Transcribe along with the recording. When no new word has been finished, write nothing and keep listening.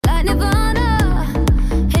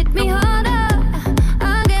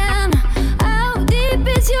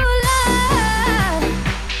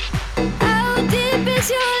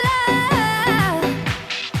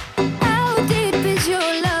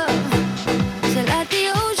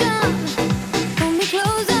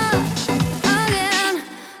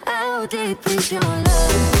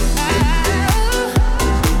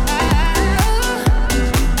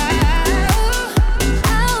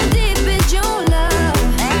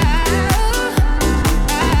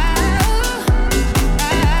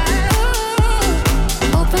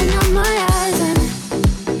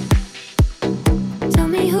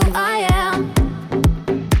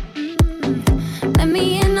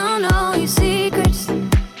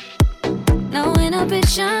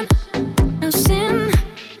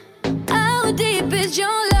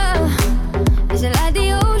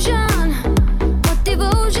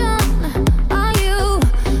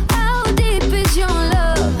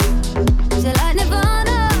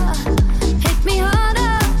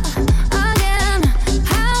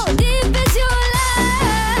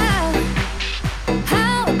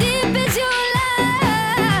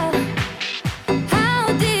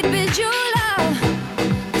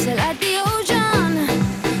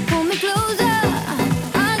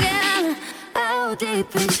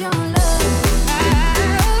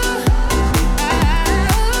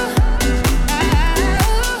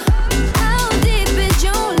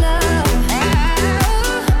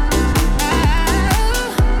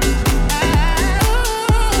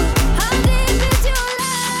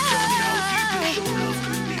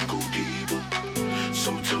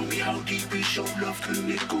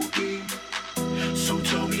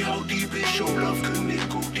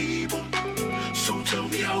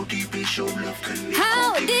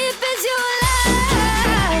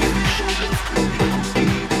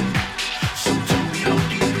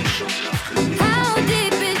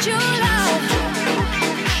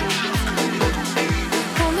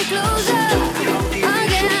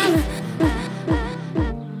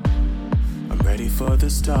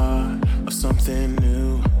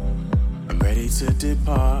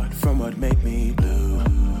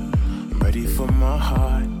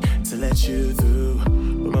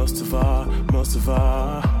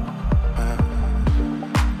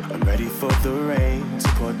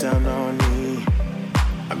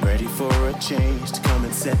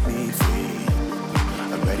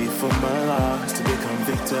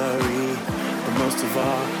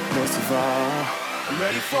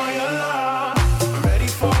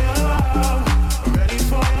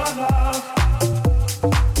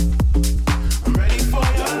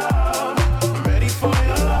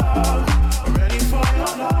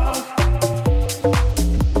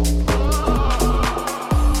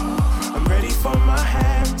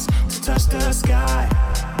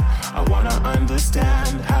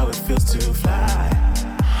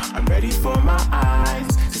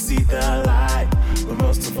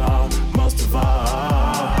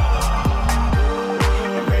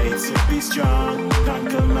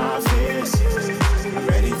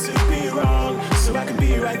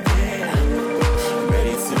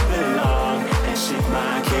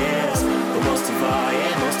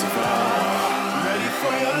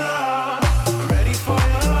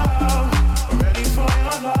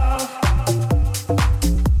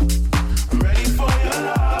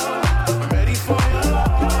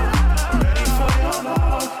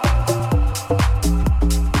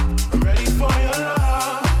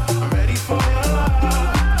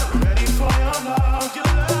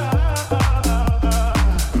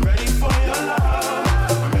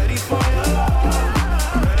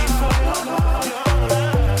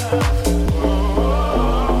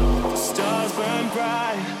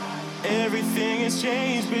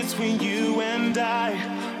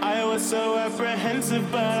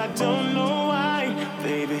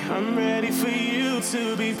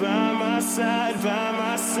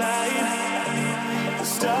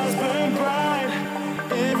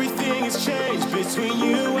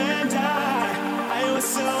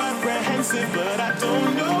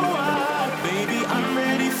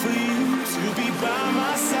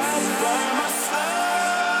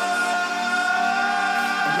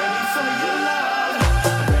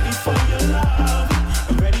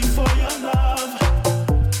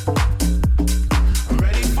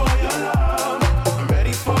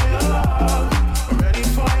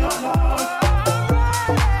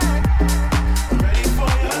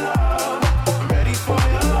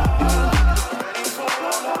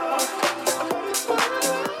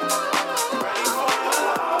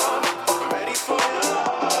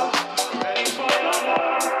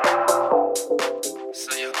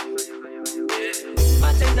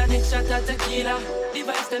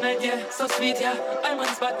tonight, yeah, so sweet, yeah. I'm on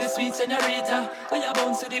spot this sweet senorita. When you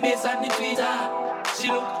bounce to the bass and the tweeter. She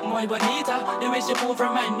look muy bonita. The way she move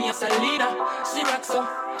remind me of Selena. She rocks so,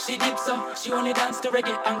 she dips so. She only dance to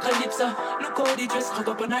reggae and calypso. Look how the dress hug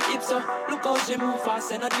up on her hips so. Look how she move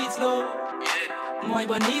fast and not beat slow. Yeah, muy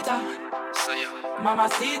bonita. So yeah.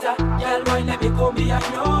 Mamacita, girl, why let me go behind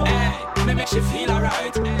you? Hey, me make you feel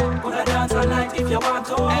alright. Coulda dance all night if you want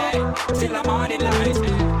to. Hey, till the morning light.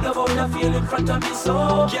 Love how you feel in front of me,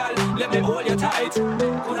 so girl, let me hold you tight.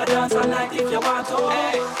 Coulda dance all night if you want to.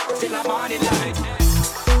 Hey, till the morning light.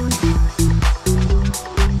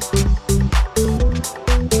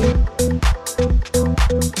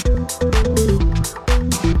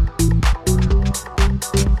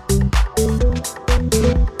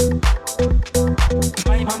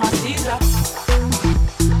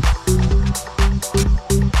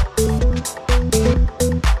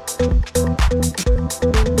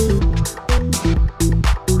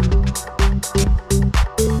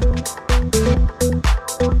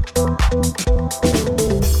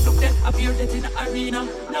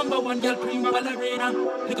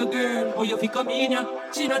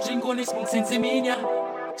 She not drink only smoke since Emilia.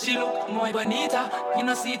 She look muy bonita. You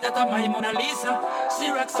know see that I'm my Mona Lisa.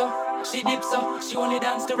 She rocks so, she dips so. She only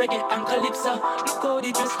dance to reggae and calypso. Look how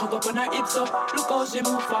the dress hug up on her hips so. Look how she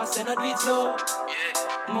move fast and not beat slow.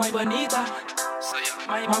 Yeah, muy bonita. So yeah,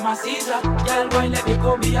 my mamacita. Girl, boy, let me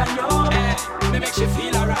go behind you. Hey, me make you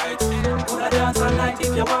feel alright. Coulda dance all night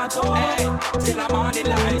if you want to. Hey, till the morning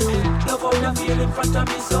light. Love how you feel in front of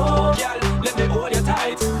me, so girl, let me hold you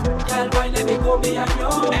tight. Girl, boy, let me go behind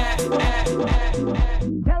you. Hey, hey, hey.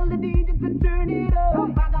 Tell the DJ to turn it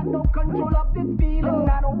up. I got no control of this feeling.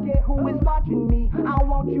 I don't care who is watching me. I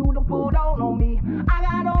want you to pull down on me. I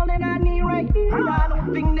got all that I need right here. I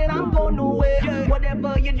don't think that I'm going nowhere.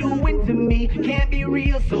 Whatever you're doing to me can't be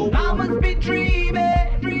real, so I must be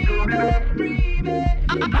dreaming, dreaming, dreaming.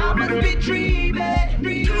 I must be dreaming,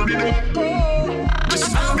 dreaming. Oh,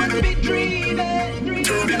 I must be dreaming, dreaming.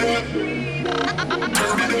 I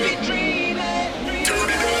must be dreaming, dreaming.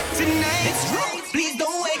 Tonight, please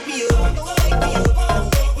don't wake me up.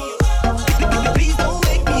 Please don't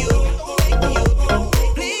wake me up.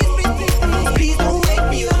 Please, please, please don't wake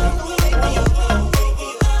me up.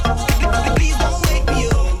 Please don't wake me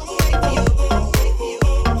up.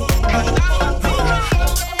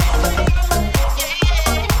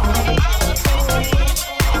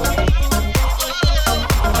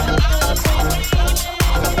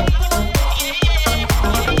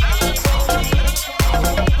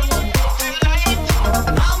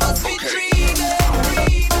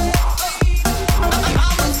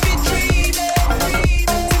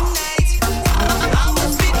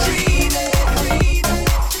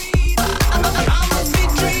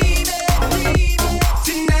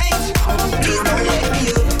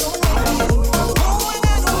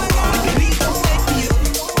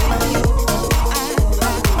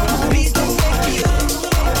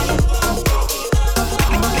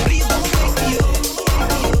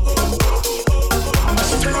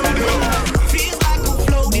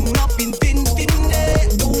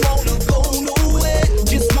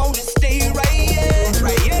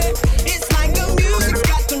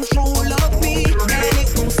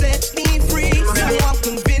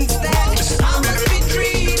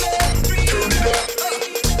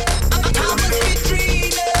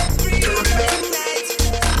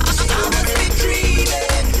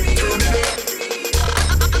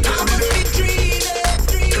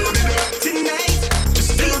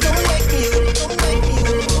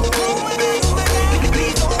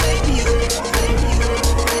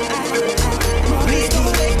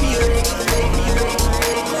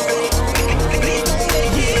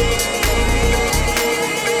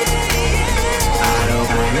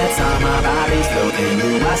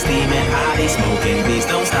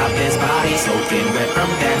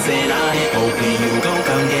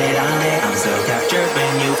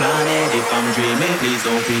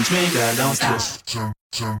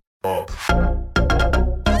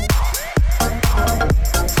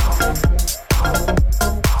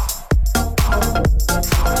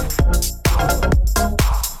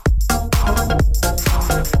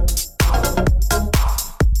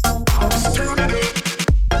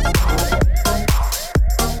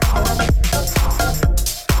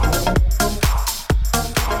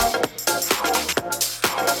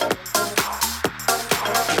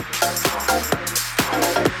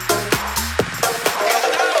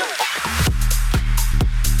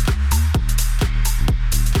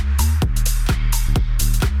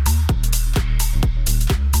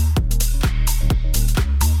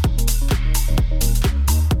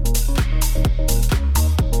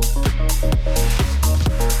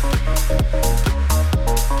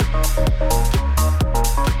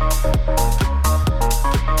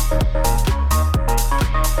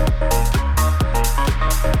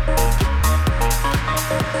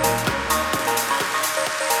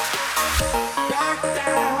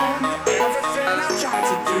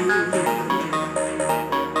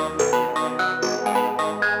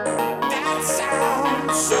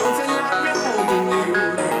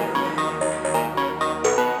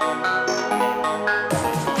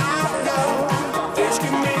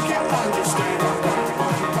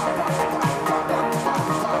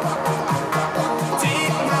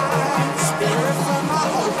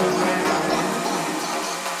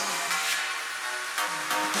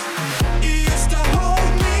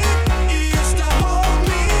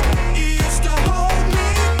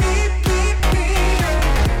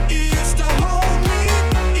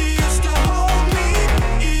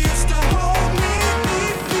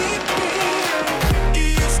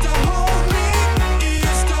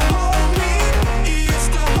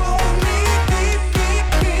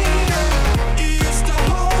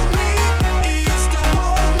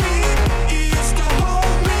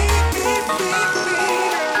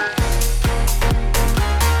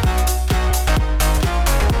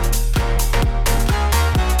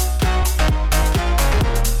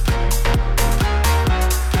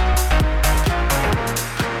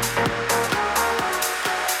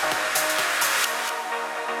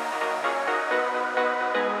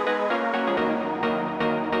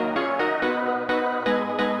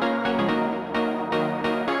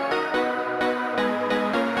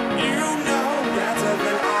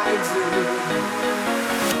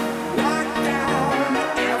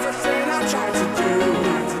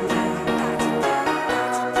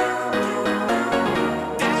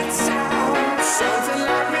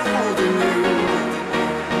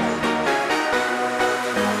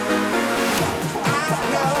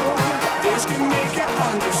 words can make you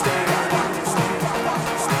understand.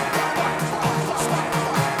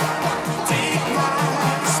 Take my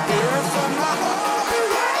spirit from my heart.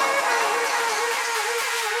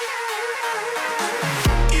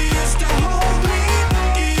 You used to hold me,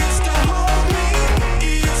 you used to hold me,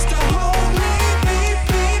 you used to hold me, me.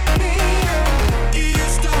 You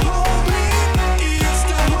used to hold me, you used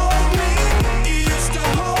to hold me, you used to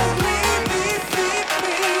hold me, me.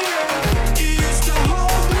 You used to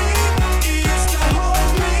hold me, you used to hold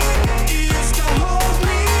me, you used to hold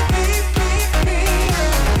me, me.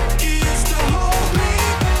 You used to hold me,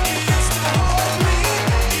 you used to hold me,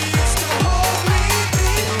 you used to hold me.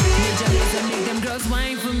 Major laser make them girls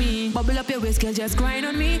whine for me. Bubble up your waist, girl, just grind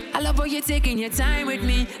on me. I love how you're taking your time with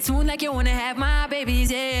me. Smooth like you wanna have my babies,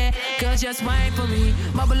 yeah. Girl, just whine for me.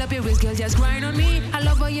 Bubble up your waist, girl, just grind on me. I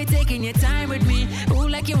love how you're taking your time with me. Ooh,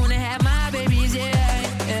 like you wanna have my babies,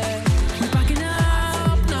 yeah. We're packing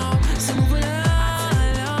up now, so move it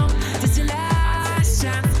along. This your last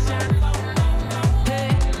chance. Hey,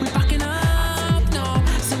 we're packing up now,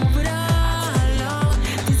 so move it along.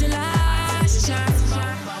 This your last chance.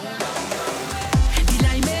 The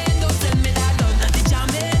liming, don't tell me that done. The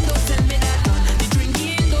jamming, don't tell me that done. The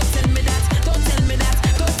drinking, don't tell me that. Don't tell me that.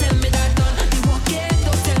 Don't tell me that done. The walking,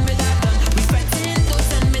 don't tell me that done. We fighting, don't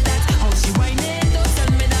tell me that. How she whining, don't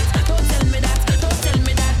tell me that. Don't tell me that. Don't tell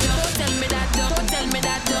me that. Don't tell me that.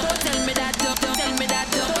 Don't tell me that. Don't tell me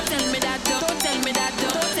that. Don't tell me that. Don't tell me that. Don't tell me that.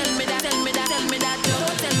 Don't tell me that. Tell me that. Tell me that.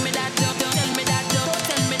 Don't tell me that. Don't tell me that. Don't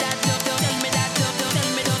tell me that. Don't tell me that. Don't tell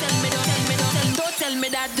me. Don't tell me. Don't tell me. Don't tell me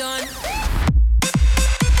that done.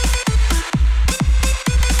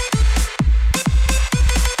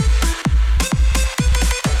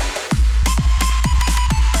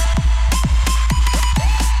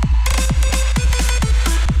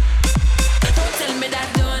 Don't tell me that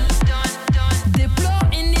done. They blow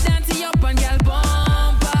in the dancey up and girl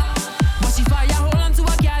bumper. But she fire hold on to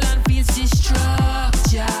a girl and feel she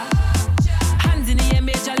structure. Hands in the air,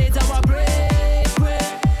 major later a break.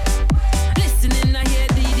 Listening, I hear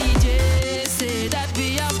the DJ say that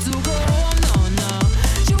we have to go home now.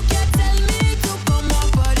 You can't tell me to come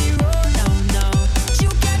off of the road now. You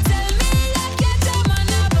can't tell me I can't jam on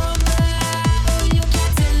a bumper. Oh, you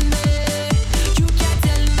can't tell me. You can't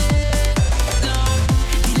tell me. No,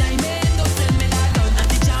 the liming, don't tell me that done.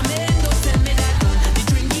 The jamming, don't tell me that done. The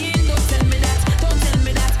drinking, don't tell me that. Don't tell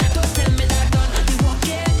me that. Don't tell me that done. The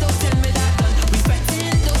walking, don't tell me that done. We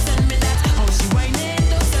fighting, don't tell me that. How she whining,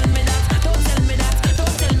 don't tell me that. Don't tell me that.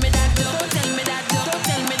 Don't tell me that. Don't tell me that.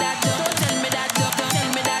 Don't tell me that. Don't tell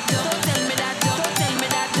me that. Don't tell me that. Don't tell me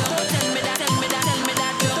that. Don't tell me that. Don't tell me that. Tell me that. Tell me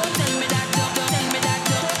that. Don't tell me that. Don't tell me that.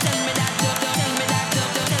 Don't tell me that. Don't tell me that.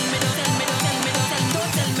 Don't tell me. Don't tell me.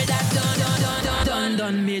 Don't tell me that.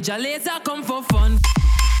 Done. Major laser come for fun.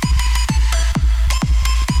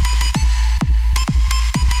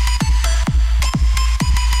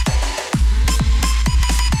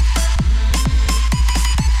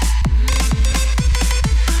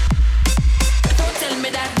 Don't tell me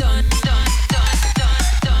that done.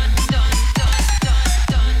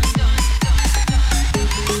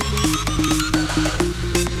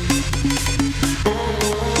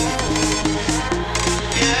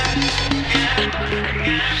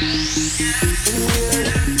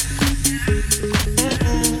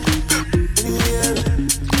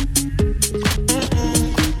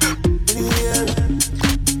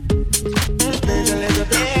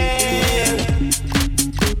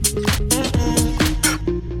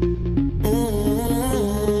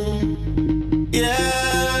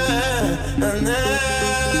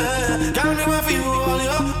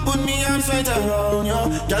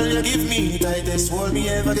 Girl, you give me tightest hold me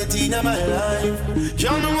ever get in my life.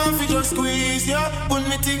 Girl, no one fi just squeeze ya, put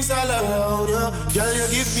me things all around ya. Girl, you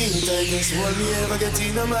give me tightest hold me ever get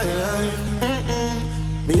in my life.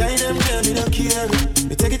 Me I them girl, me don't care.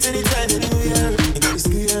 Me take it anytime, anywhere. Me got me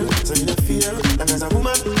scared, so me don't fear. And as a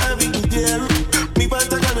woman, I be there. Me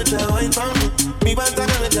want a girl, me try wine for me. Me want a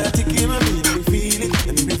girl, me try to keep me. Let me feel it,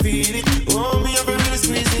 let me feel it. Oh, me have to really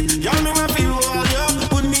squeeze it. Girl, me want feel all ya,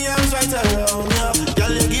 put me arms right around ya.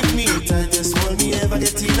 Girl, you give me tightest hold me ever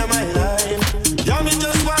get in my life. Girl, me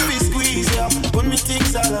just want to squeeze ya, put me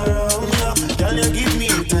things all around ya. Girl, you give me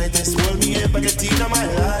tightest hold me ever get in my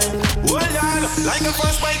life. Oh, girl, like a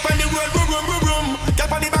first bike on the road, boom, boom, boom, boom.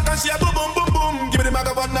 Cap on the back and she a boom, boom, boom, boom. Give me the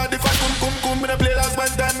microphone now, the fat, cum. Me the play last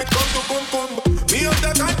one time, me come. Me up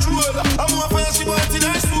the control, I'm more for she want in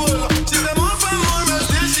her soul. She say more for more, and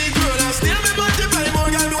still she grow. And still me multiply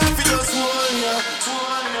more, girl, me want to just hold ya.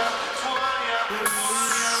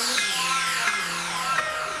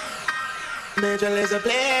 Major laser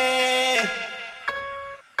play.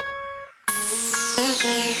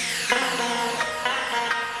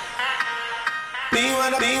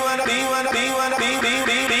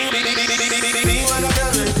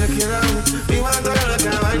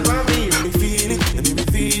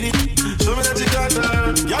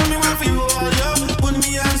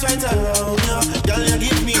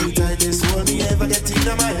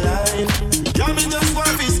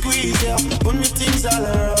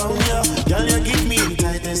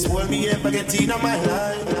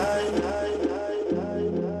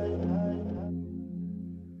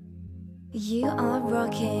 You are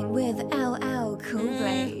rocking with LL Cool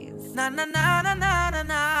Breeze. Na na na na na na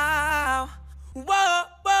na. Whoa,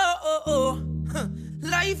 whoa. Huh.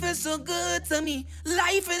 Life is so good to me.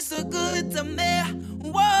 Life is so good to me.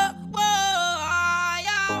 Whoa, whoa,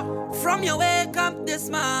 yeah. From your wake up this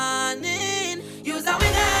morning, you's a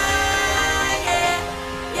winner. Yeah,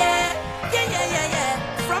 yeah, yeah, yeah, yeah, yeah.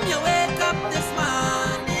 From your wake up this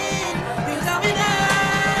morning, you's a winner.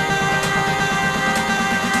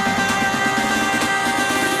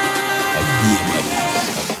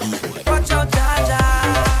 Watch out, Jaja.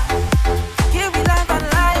 Give me life and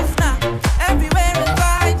life now. Everywhere is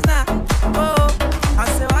vibes now. Oh, I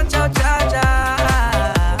say watch out, Jaja.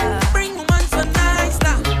 Bring woman so nice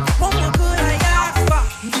now. What more could I ask for?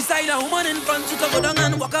 Beside a woman in front, she can go down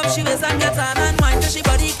and walk up she waist and get on and wine till she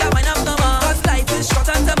body can wind up no more. 'Cause life is short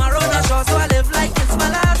and tomorrow not sure, so I live like it's my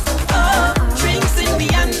last. Oh, drinks in me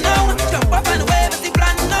and now. Jump up and wave is the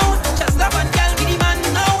plan now. Just love and girl be the man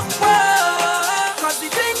now. Whoa, 'cause the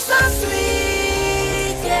drinks are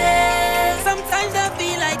sweet, yeah. Sometimes I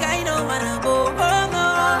feel like I don't wanna go home, no.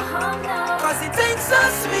 'Cause the drinks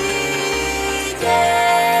are sweet,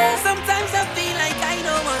 yeah. Sometimes I feel like I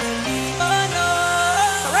don't wanna leave, oh no.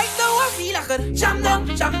 Right now I feel I could jam down.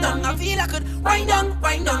 I feel I could wind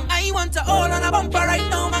down. I want to hold on a bumper right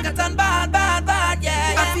now, man, get on bad,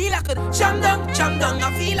 yeah. I feel I could jam down.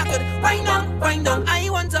 I feel I could wind down. I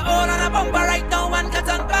want to hold on a bumper right now, man, get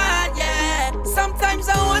on bad, yeah. Sometimes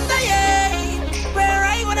I wonder, yeah, where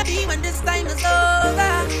I wanna be when this time is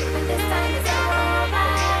over.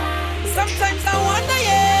 Sometimes I wonder,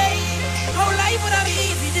 yeah, how life would have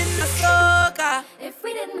been if we didn't have soca.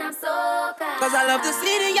 Cause I love to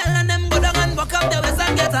see the y'all and them go down and walk up the west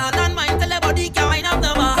and get on and mind till the body can wind up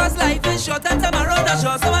no more. 'Cause life is short and tomorrow not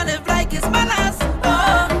sure, so I live like it's my last.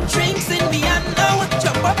 Oh, drinks in me and now.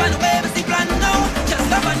 Jump up and wave is the plan now. Just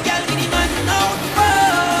love and girl be the man now. Oh,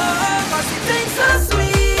 'cause the drinks are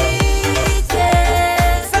sweet,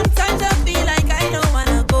 yeah. Sometimes I feel like I don't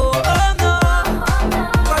wanna go home, no.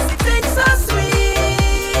 'Cause the drinks are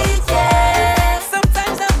sweet, yeah.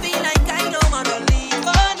 Sometimes I feel like I don't wanna leave,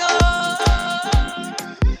 oh no.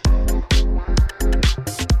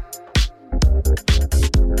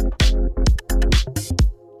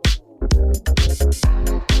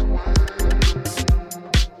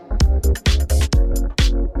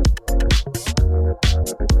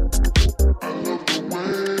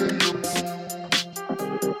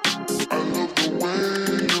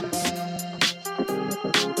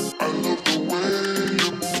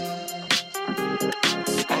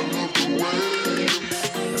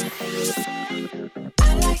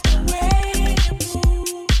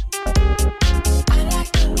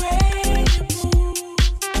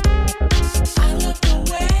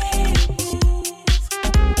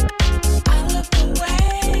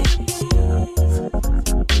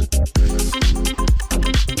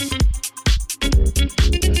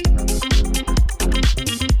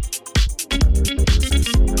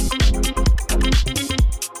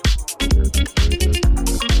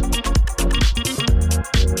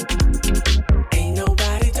 Ain't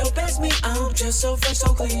nobody dope as me, I'm just so fresh,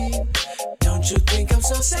 so clean. Don't you think I'm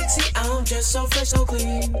so sexy, I'm just so fresh, so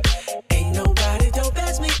clean. Ain't nobody dope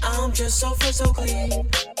as me, I'm just so fresh, so clean.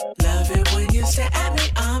 Love it when you stare at me,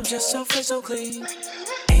 I'm just so fresh, so clean.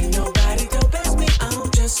 Ain't nobody dope as me, I'm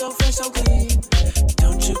just so fresh, so clean.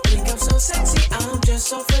 Don't you think I'm so sexy, I'm just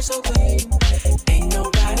so fresh, so clean. Ain't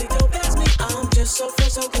nobody dope as me, I'm just so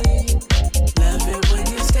fresh, so clean. Love it when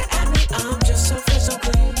you stare at me, I'm just so fresh, so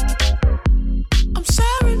clean. I'm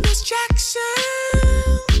sorry, Miss Jackson.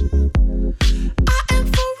 I am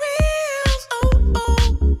for real. Oh, oh.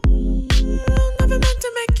 Never meant to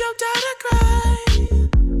make your daughter cry.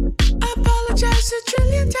 I apologize a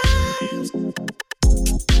trillion times.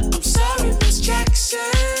 I'm sorry, Miss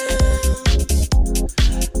Jackson.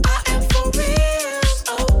 I am for real.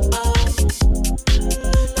 Oh, oh.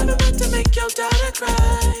 Never meant to make your daughter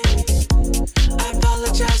cry. I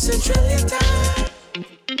apologize a trillion times.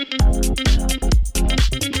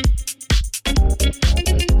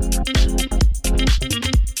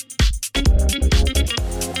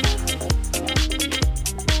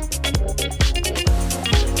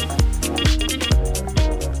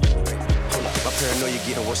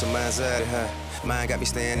 signs of it, huh? Mine got me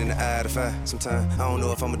staying in the eye of the fire. Sometimes I don't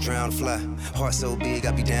know if I'ma drown or fly. Heart so big,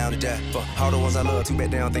 I be down to die. For all the ones I love, too bad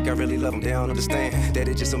they don't think I really love them. They don't understand that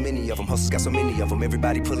it's just so many of them. Hustles got so many of them.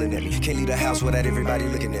 Everybody pulling at me. Can't leave the house without everybody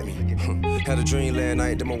looking at me. Had a dream last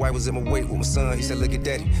night that my wife was in my wake with my son. He said, look at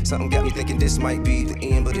daddy. Something got me thinking this might be the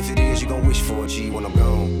end. But if it is, you gon' wish for a G when I'm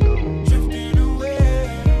gone. Drifting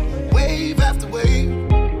away, wave after wave,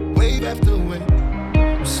 wave after wave.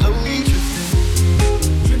 I'm slowly drifting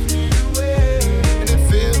away, and it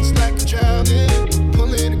feels like I'm drowning,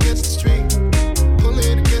 pulling against the stream,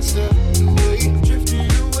 pulling against the wave.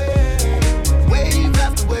 Drifting away, wave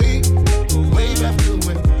after wave, wave after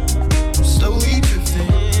wave. I'm slowly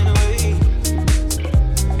drifting away,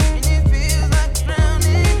 And it feels like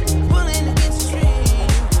drowning, pulling against the stream.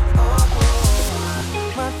 Oh,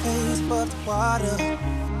 my face above the water,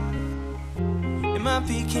 and my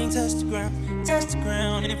feet can't touch the ground.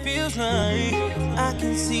 And it feels like I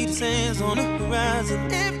can see the sands on the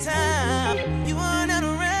horizon. Every time you are not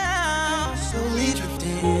around, slowly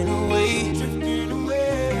drifting away,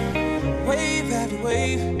 wave after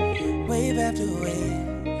wave, wave after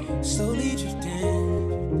wave, slowly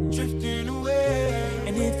drifting away.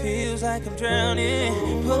 And it feels like I'm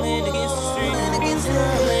drowning, pulling against the stream,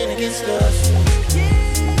 pulling against the stream.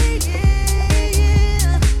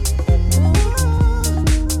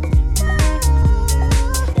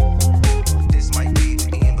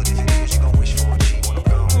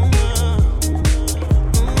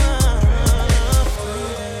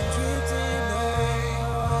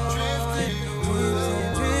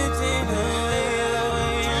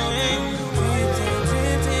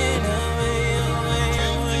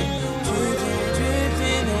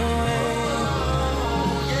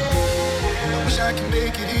 I can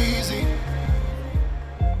make it easy,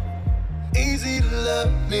 easy to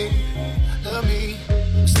love me.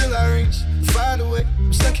 Still I reach, find a way.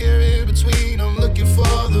 I'm stuck here in between. I'm looking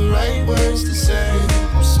for the right words to say.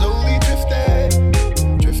 I'm slowly drifting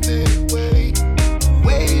away,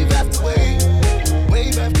 wave after wave,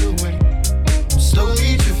 wave after wave. I'm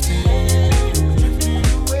slowly drifting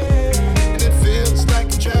away, and it feels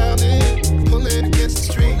like I'm drowning, pulling against the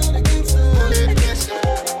stream, pulling against the.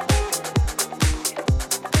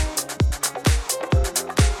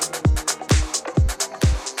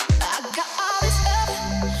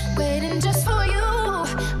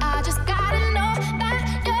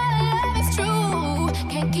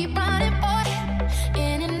 Keep on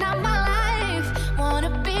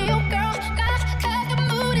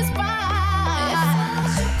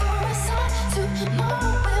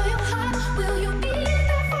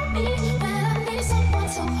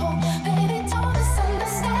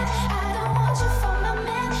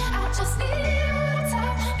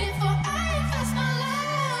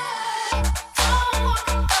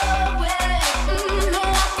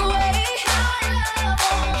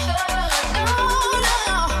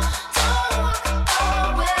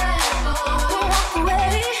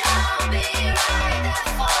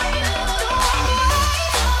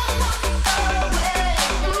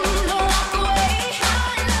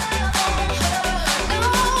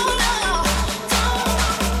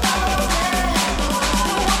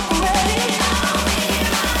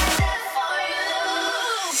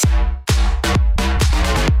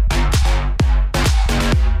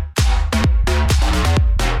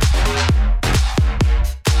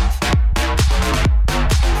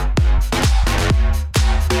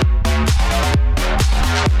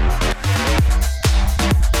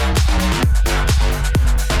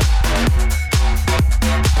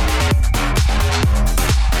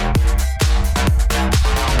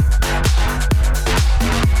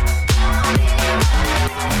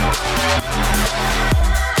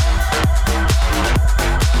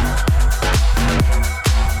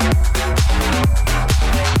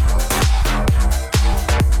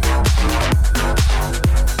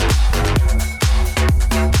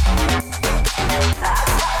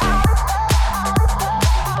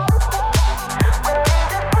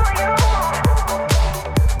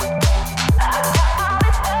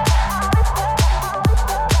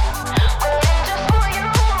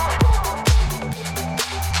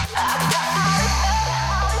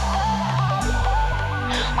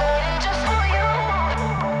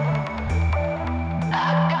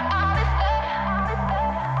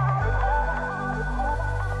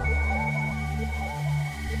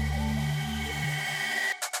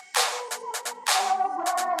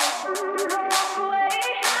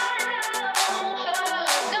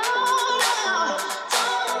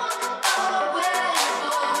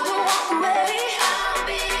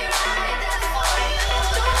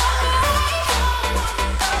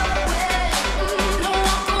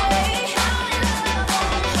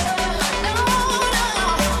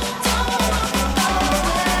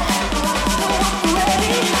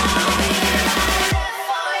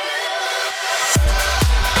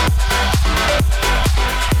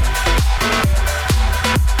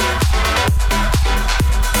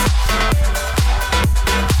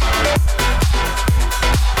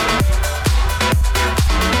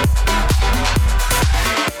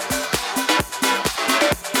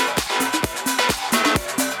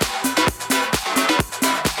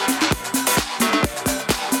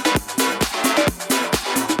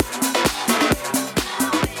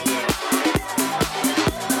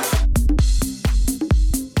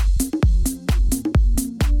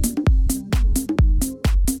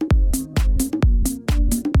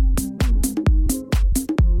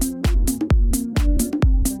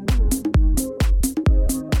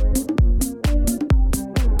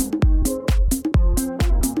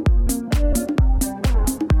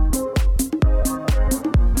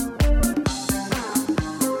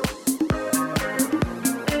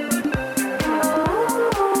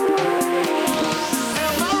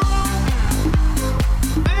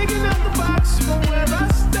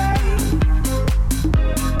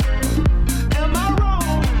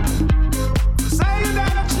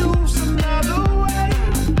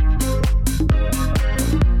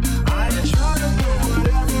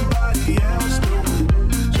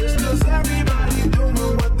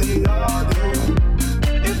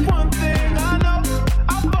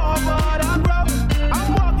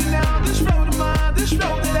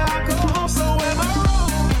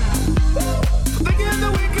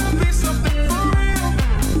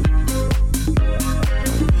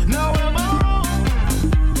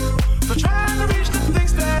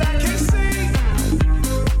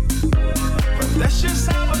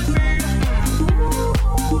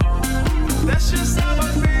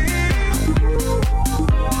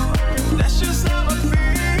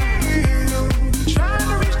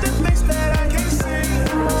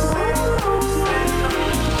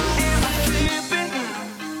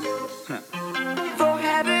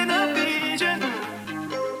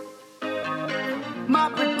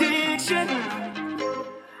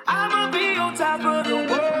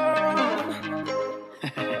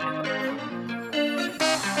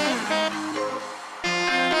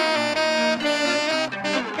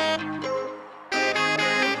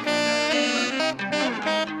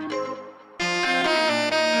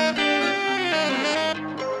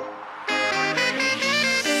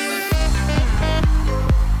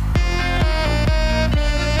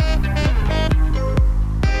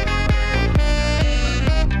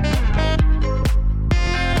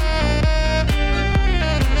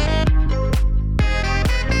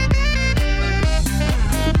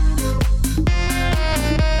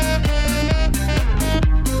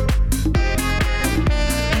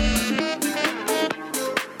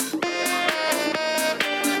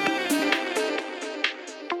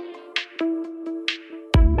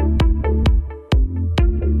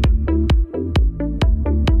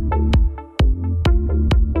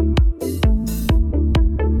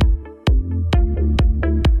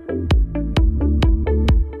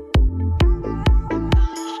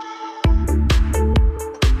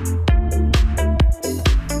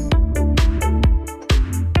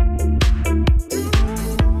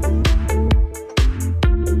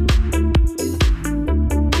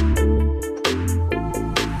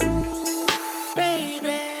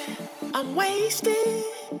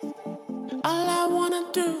I wanna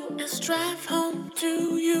do is drive home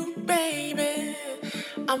to you, baby.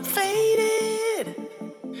 I'm faded.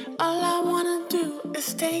 All I wanna do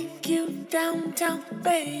is take you downtown,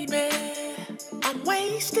 baby. I'm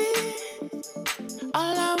wasted.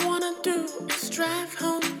 All I wanna do is drive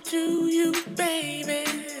home to you, baby.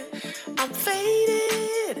 I'm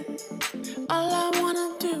faded. All I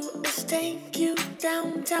wanna do is take you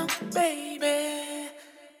downtown, baby.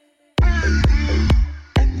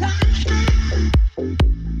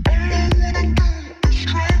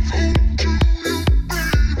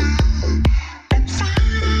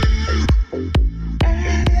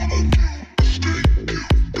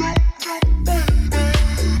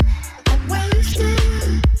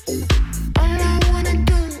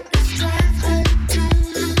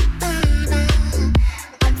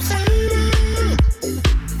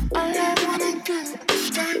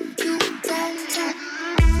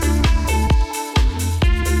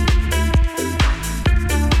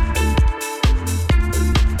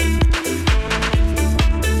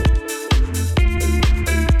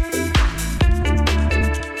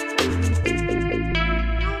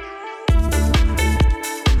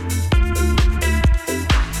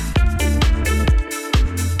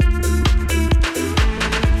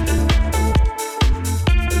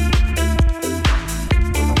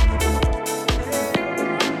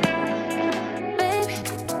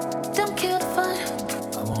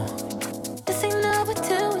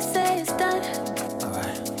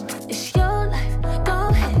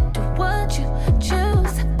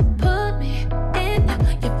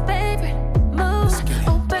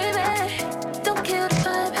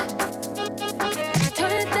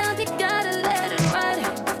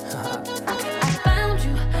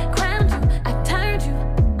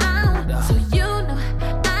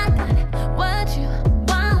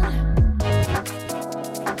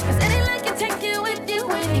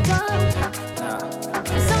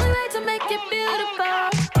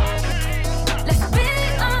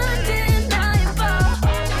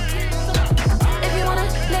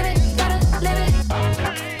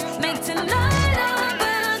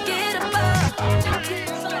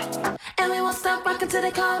 Till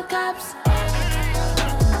they call the cops.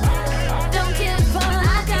 Don't give a fuck,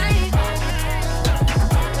 I can't.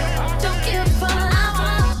 Don't give a fuck, I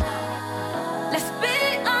won't. Let's be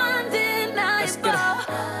undeniable.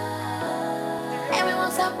 And we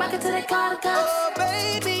won't stop rocking till they call the cops. Oh,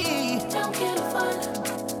 baby. Don't give a fuck.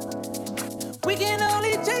 We can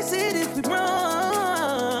only chase it if we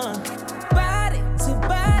run. Body to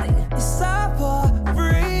body, it's all for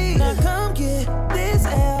free. Now come get this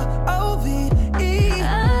L-O-V.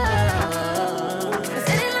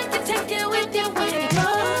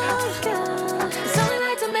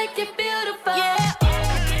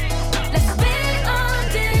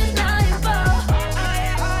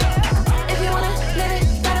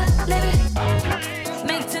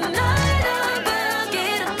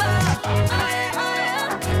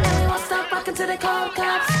 Till they call the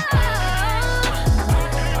cops.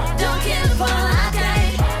 Don't give a fuck, I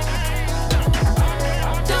can't.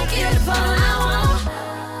 Don't give a fuck, I won't.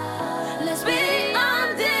 Let's be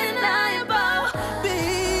undeniable,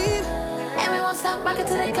 Babe. and we won't stop rocking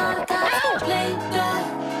till they call the cops. Play doh,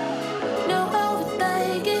 no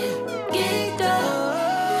overthinking, get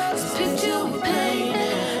doh. Just picture we playing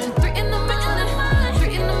till 3 in the morning,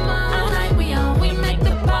 3 in the morning. Night we on, we make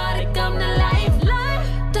the party come to life.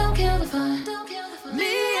 Don't kill the fun.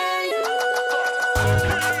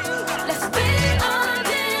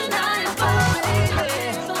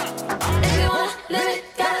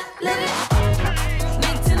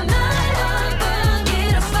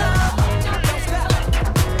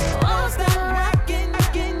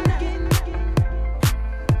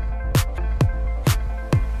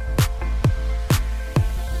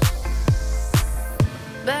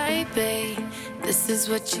 This is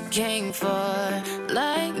what you came for.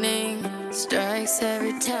 Lightning strikes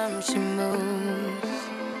every time she moves,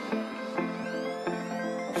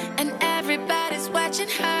 and everybody's watching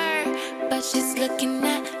her, but she's looking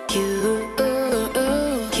at you. Ooh.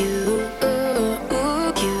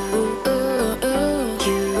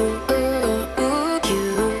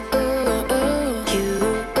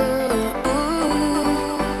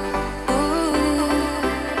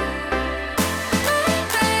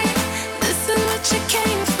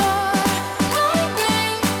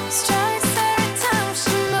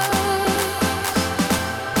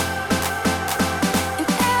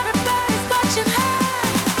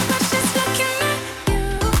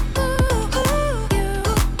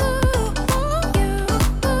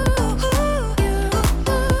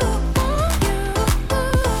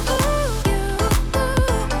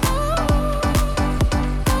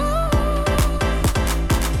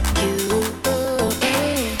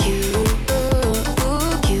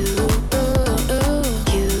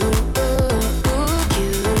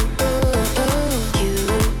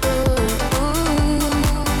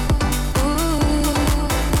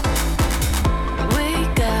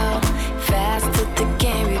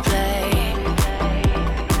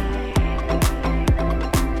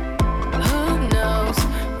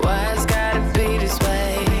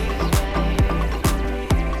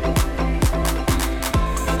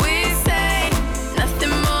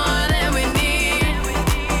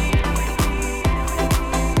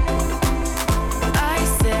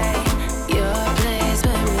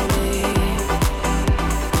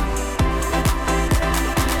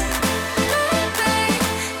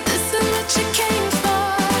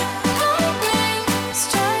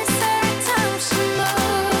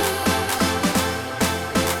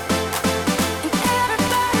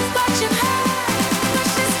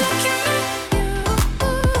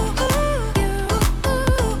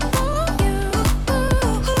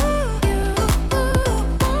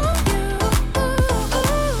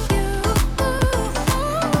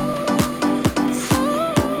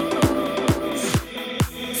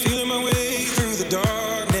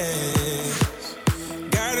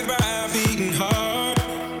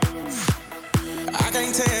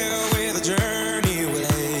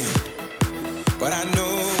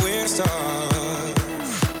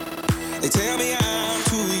 They tell me I'm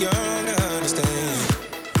too young to understand.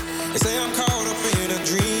 They say I'm caught up in a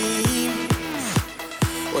dream.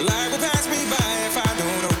 Well, life will pass me by if I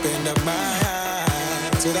don't open up my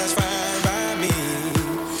eyes. So that's fine by me.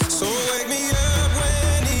 So wake me up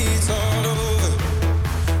when it's all over.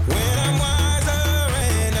 When I'm wiser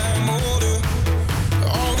and I'm older.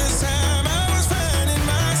 All this time I was finding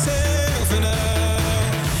myself and I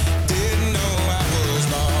didn't know I was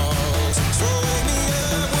lost. So wake me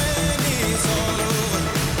up when it's all over.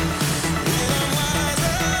 When I'm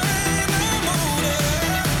wiser and I'm older.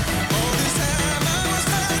 All this time I was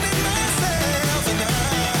finding myself and I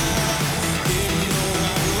didn't know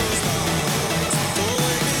I was lost. So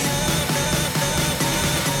wake me up, up, up,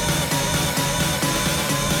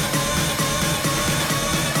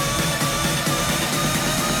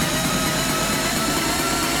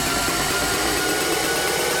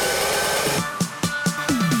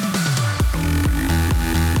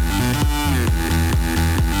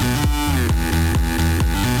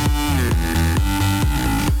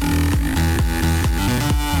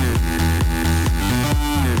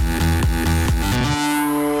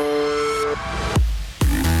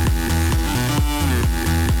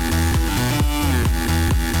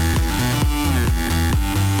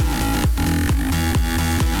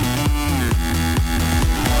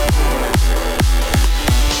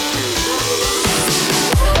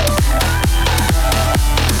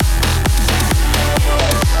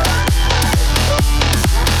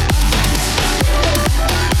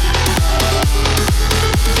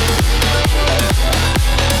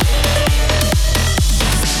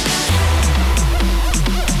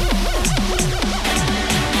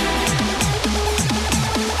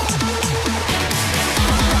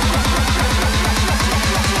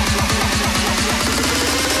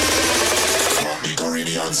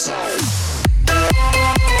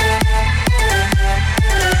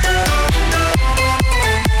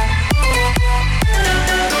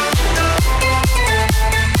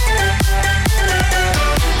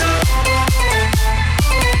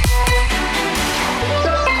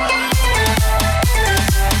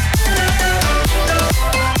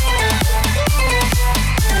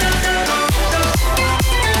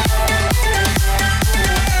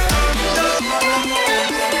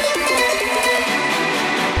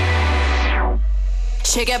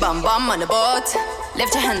 Shake your bum bum on the boat.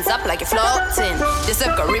 Lift your hands up like you're floating. This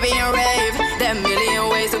a Caribbean rave. There are a million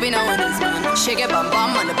ways to be known as man. Shake your bum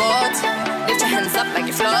bum on the boat. Lift your hands up like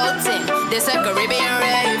you're floating. This a Caribbean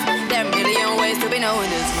rave. There are a million ways to be known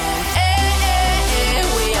as man. Hey, hey, hey,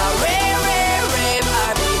 we are rave, rave, rave,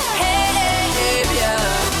 RB. Hey, hey, hey, yeah.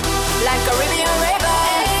 Like Caribbean rave.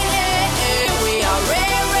 Hey, hey, hey, we are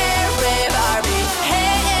rave, rave, rave, RB.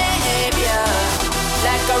 Hey, hey, hey, yeah.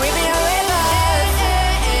 Like Caribbean rave.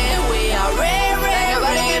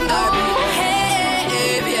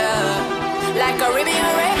 Like Caribbean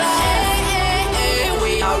river, hey, hey, hey,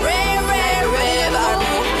 we are rave, rave, rave, RB,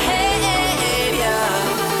 hey, hey, hey,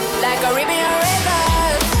 yeah. Like Caribbean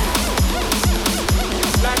rivers,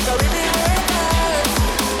 like Caribbean rivers,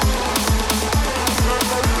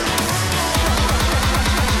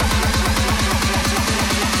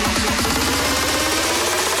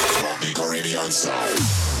 From the Caribbean side.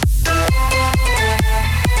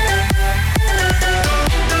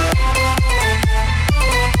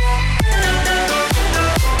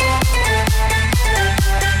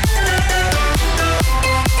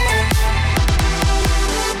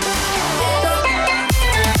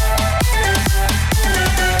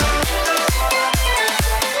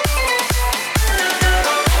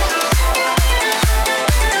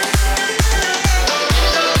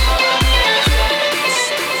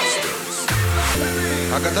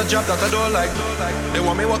 I got a job that I don't like. They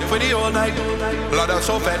want me work for the whole night. Lord, I'm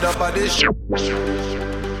so fed up of this shit.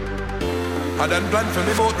 I done planned for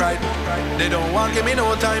me boat ride. They don't want give me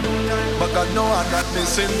no time, but God know I'm not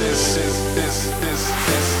missing this.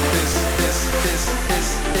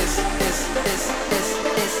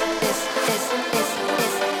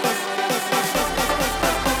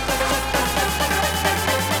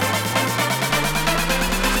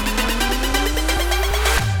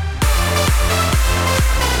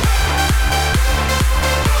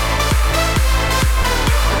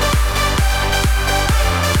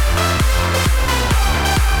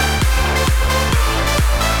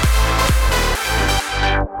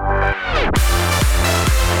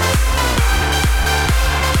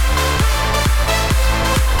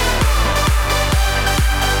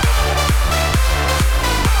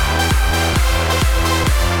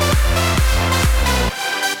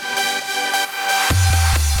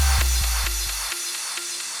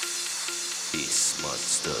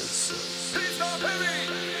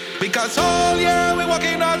 Because all year we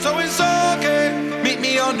walking out, so it's okay. Meet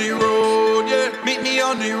me on the road, yeah. Meet me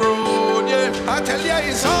on the road, yeah. I tell ya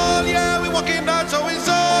it's all year we walking out, so it's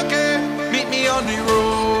okay. Meet me on the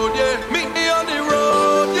road, yeah. Meet me on the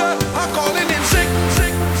road, yeah. I'm calling in sick,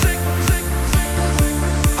 sick, sick, sick.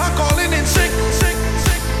 I'm calling in sick, sick,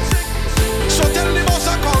 sick, sick. So tell the boss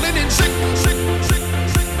I'm calling in sick, sick, sick,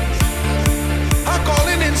 sick. I'm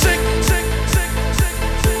calling in sick, sick, sick,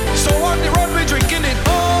 sick. So on the road we drinking it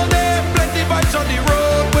all day. Plenty vibes on the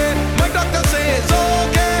roadway. My doctor says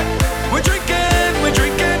okay. We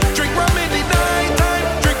drinking, drink rum in the night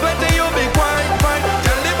time. Drink plenty, you big wine, fine.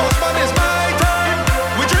 Tell the boss man it's my time.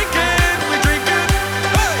 We drinking,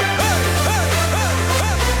 hey, hey, hey, hey,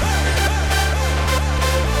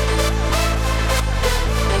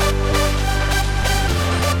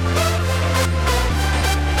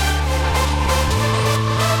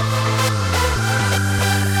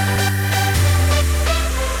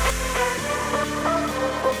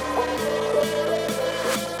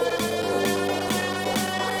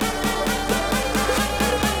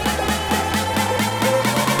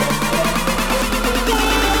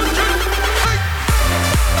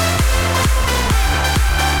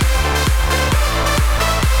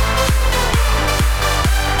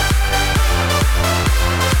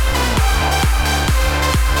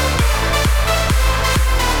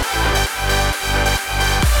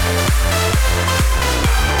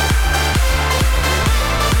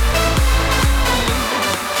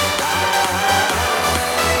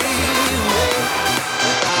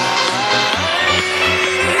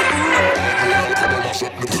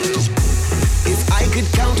 If I could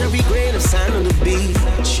count every grain of sand on the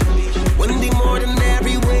beach, wouldn't be more than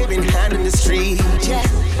every waving hand in the street. Yeah,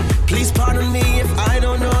 please pardon me if I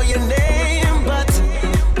don't know your name, but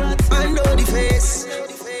I know the face.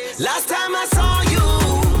 Last time I saw you,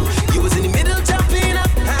 you was in the middle jumping up,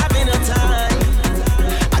 having a time.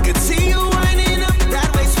 I could see you winding up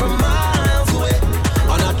that waist from miles away.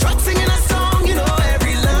 On a truck singing a song, you know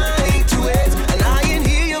every line to it, and I ain't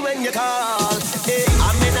hear you when you call. Hey,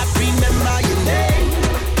 I may not remember your name,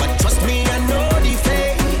 but trust me, I know the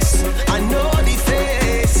face. I know the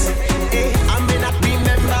face. Hey, I may not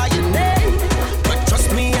remember your name, but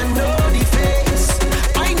trust me, I know the face.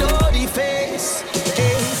 I know the face.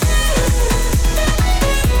 Hey.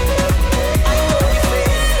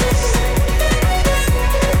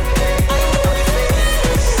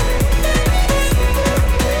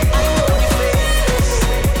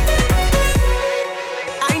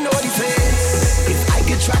 I know the face. If I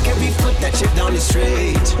could track every foot that you've down the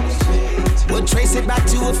straight, would trace it back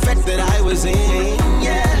to a fact that I was in.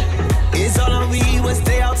 Yeah, it's all on we would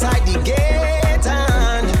stay outside the gate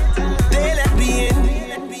and they let me in.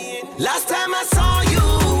 Last time I saw you,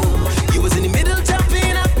 you was in the middle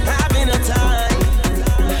jumping up, having a time.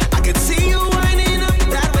 I could see you winding up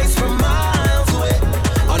that waist from miles away.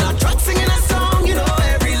 On a truck singing a song, you know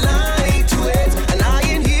every line to it, and I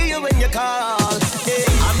ain't hear you when you call. Hey,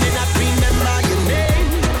 I may not remember your name,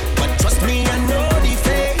 but trust me, I know the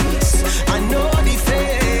face. I know the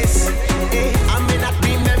face. Hey, I may not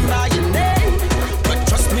remember your name, but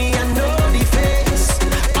trust me, I know the face.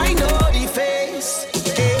 I know the face.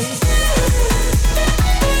 Hey.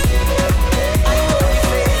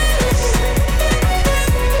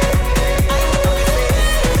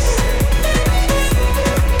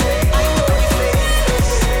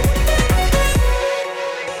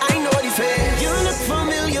 I know the face. You look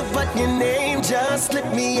familiar, but your name just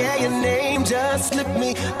slipped me. Yeah, your name just slipped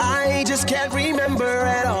me. I just can't remember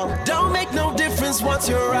at all. Don't make no difference once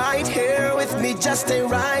you're right here with me. Just stay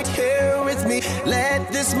right here with me.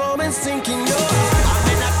 Let this moment sink in your heart. I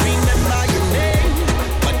may not remember your name,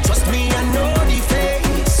 but trust me, I know the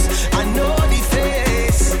face. I know the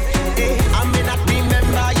face. Hey, I may not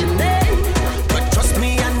remember your name, but trust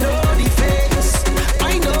me, I know the face.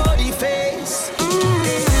 I know the face.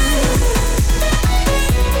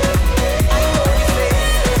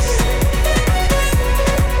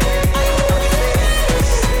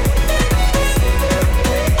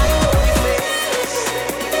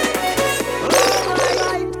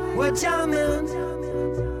 We're jamming.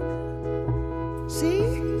 See,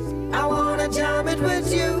 I wanna jam it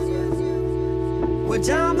with you. We're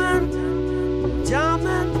jamming,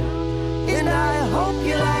 jamming, and I hope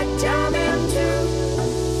you like jamming too.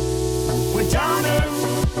 We're jamming.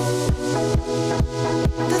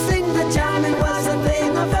 To think that jamming was a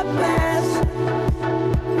thing of the past.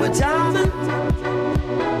 We're jamming,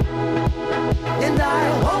 and I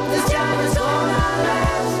hope this jam is gonna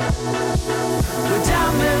last. We're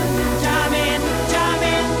jamming, jamming,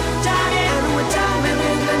 jamming, jamming, and we're jamming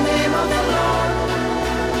in the name of the Lord.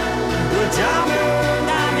 We're jamming,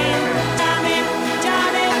 jamming,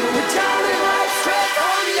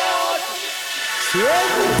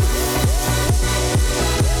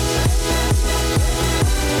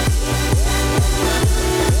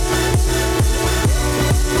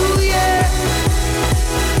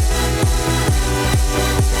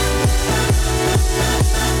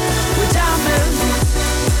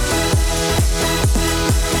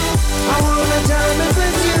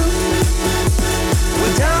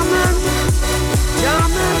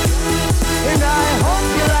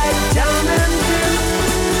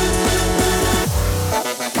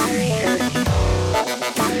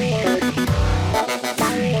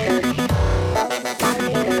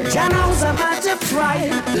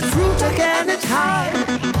 The truth again it's hard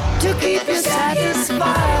to keep you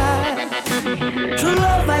satisfied. True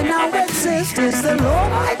love I now exist is the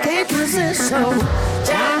love I can't resist. So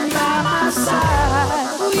jam by my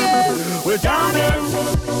side. Oh yeah, we're jamming.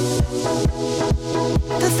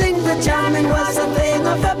 To think that jamming was a thing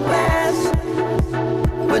of the past.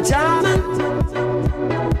 We're jamming,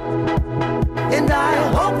 and I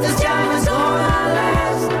hope this jam is gonna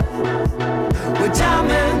last. We're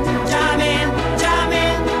jamming, jamming,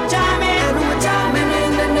 jamming, jamming, and we're jamming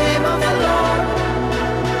in the name of the Lord.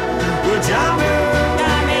 We're jamming,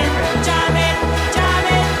 jamming, jamming,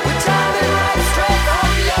 jamming, we're jamming right straight from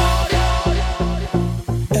the Lord.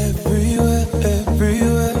 Everywhere,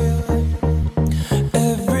 everywhere,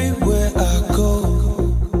 everywhere I go,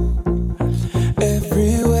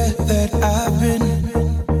 everywhere that I've been,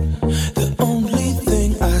 the only thing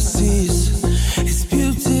I see is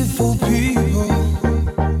beautiful people.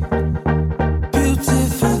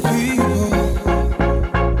 Beautiful people.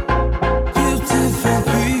 Beautiful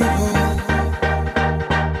people.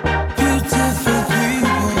 Beautiful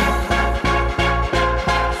people.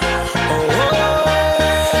 Oh,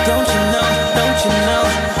 don't you know? Don't you know?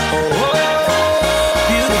 Oh,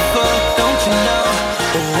 beautiful. Don't you know?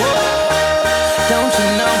 Oh, don't you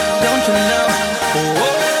know? Don't you know?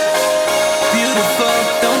 Oh, beautiful.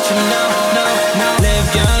 Don't you know? No, no. Live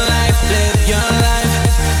your life. Live your life.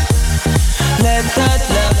 Let that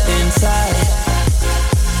love inside.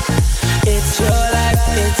 It's your life.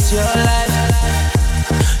 It's your life.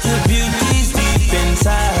 Your beauty's deep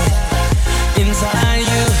inside. Inside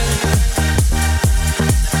you.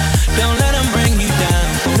 Don't let them bring you down.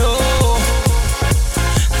 No.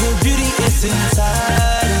 The beauty is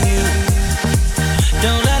inside of you.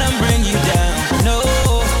 Don't let them bring you down. No.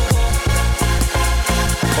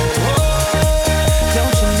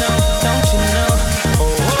 Don't you know? Don't you know?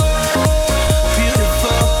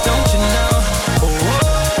 Beautiful. Don't you know?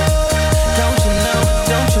 Don't you know?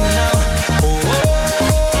 Don't you know?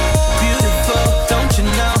 Beautiful. Don't you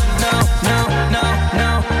know? No, no, no,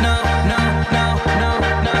 no, no, no, no, no,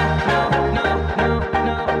 no, no, no,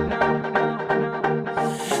 no, no.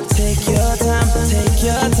 Take your time. Take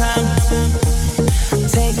your time.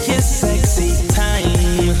 Take your sexy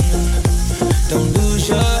time. Don't lose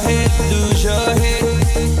your head, lose your head.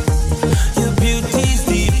 Your beauty's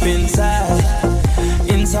deep inside,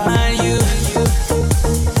 inside you.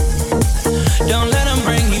 Don't let them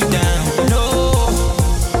bring you down, no.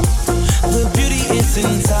 The beauty is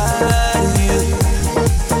inside of you.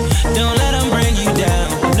 Don't let them bring you down,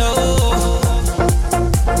 no.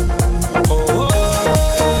 Oh,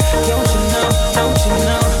 don't you know? Don't you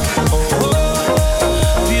know? Oh,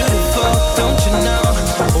 beautiful. Don't you know?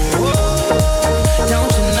 Oh,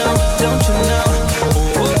 don't you know? Don't you know?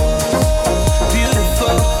 Oh,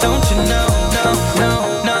 beautiful. Don't you know? No, no,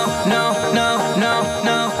 no, no, no,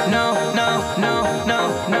 no, no, no, no, no,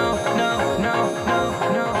 no, no, no,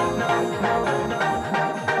 no, no, no.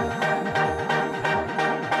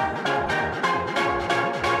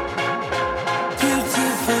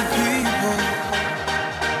 Beautiful people.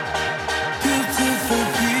 Beautiful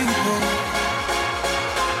people.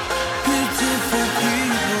 Beautiful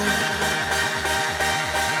people.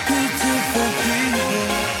 Beautiful people.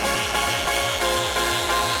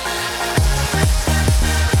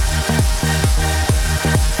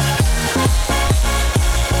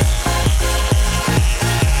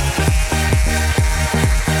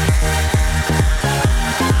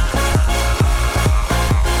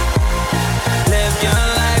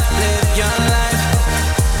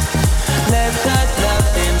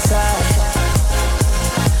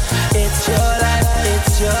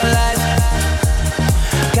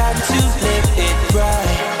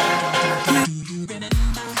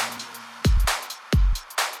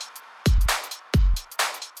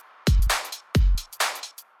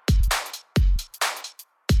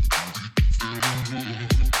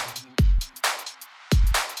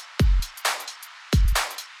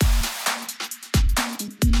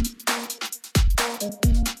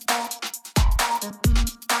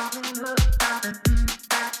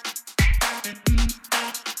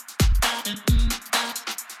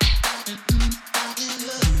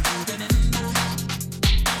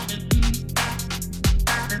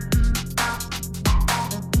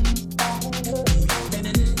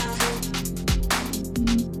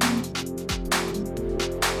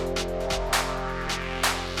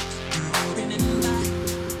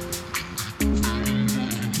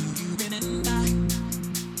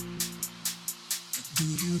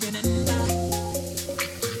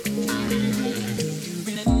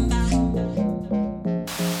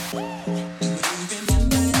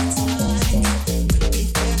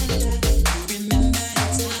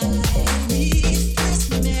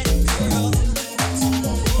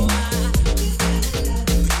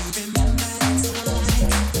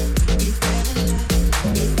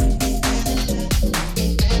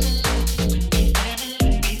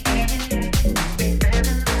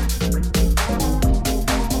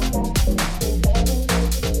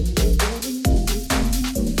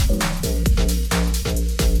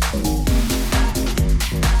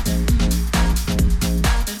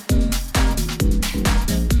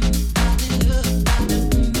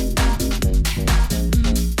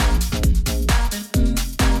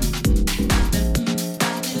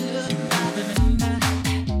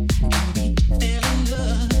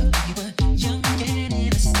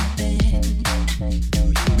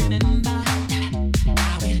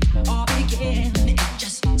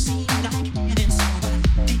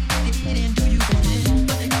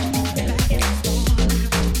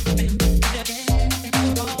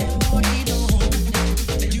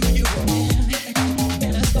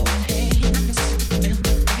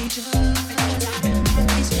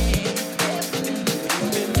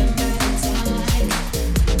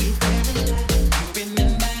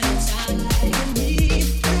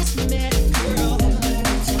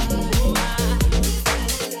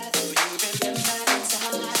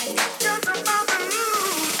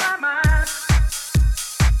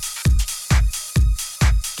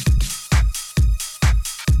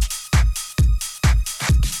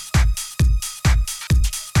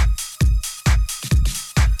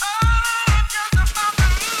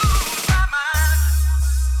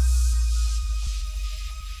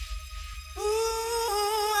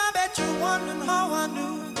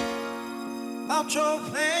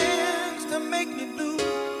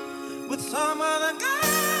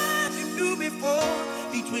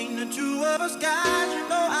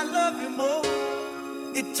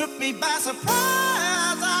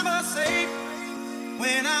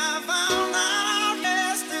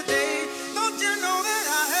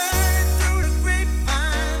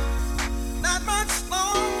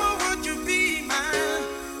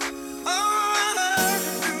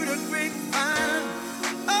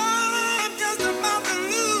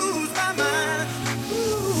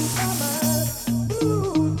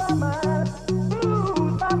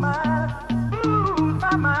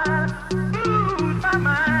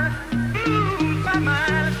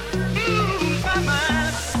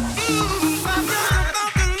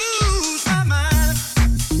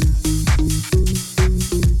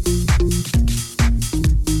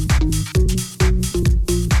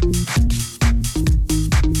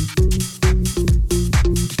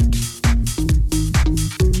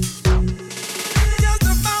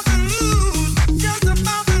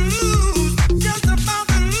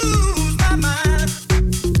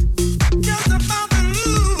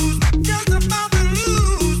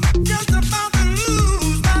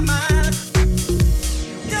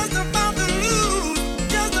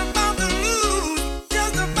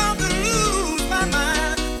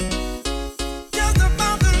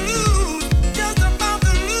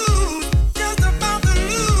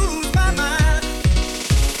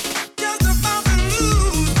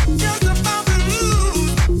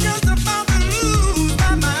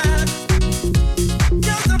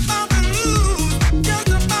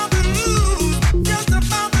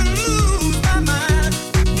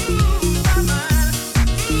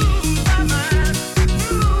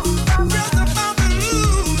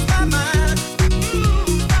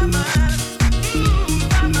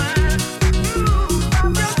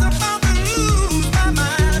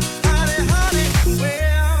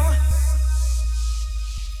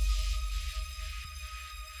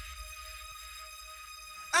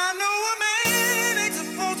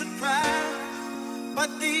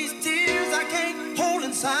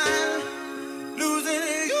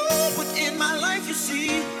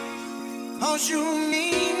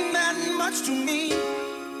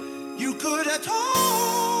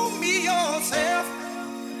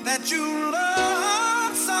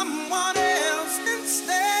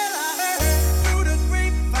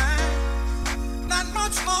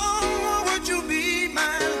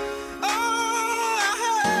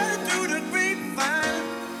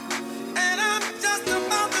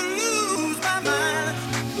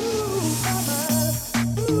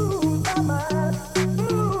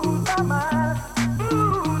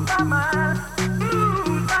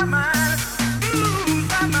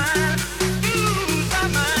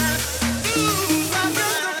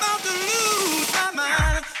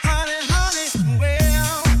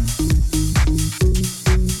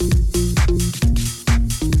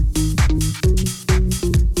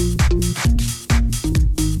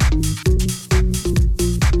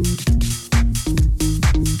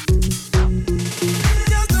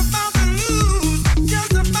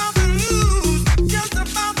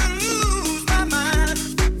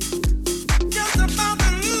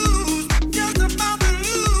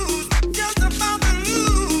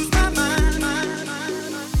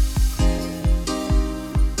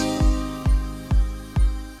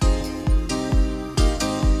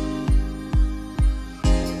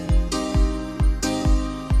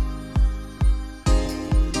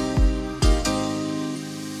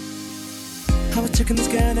 checking this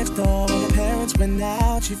girl next door. When the parents went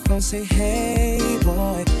out, she phone say, hey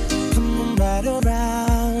boy, come on right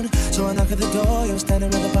around. So I knock at the door, you're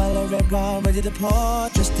standing with a bottle of red wine, ready to pour,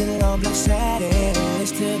 dressed in long black satin,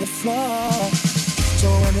 lace to the floor. So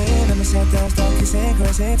I went in and I sat down, started kissing,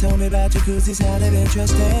 caressing, told me about jacuzzi, sounded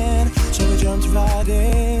interesting. So we jumped right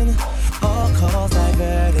in, all calls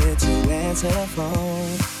diverted to answer the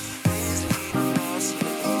phone.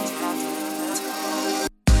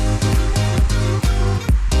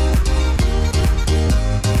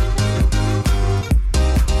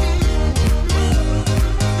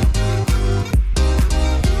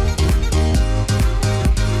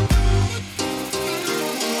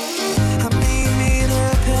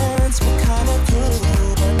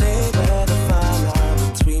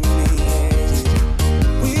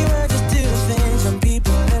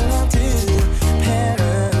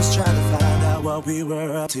 We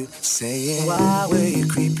were up to saying, why were you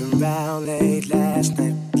creeping round late last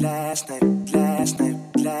night, last night, last night,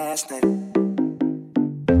 last night?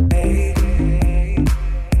 Hey, hey,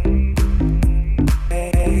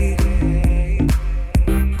 hey, hey.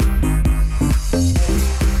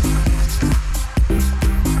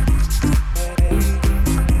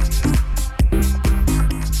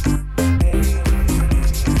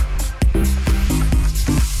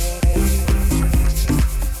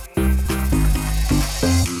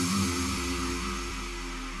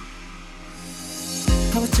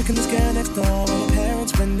 Checking this girl next door. When the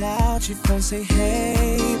parents went out, she phone say,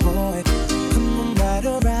 hey boy, come on right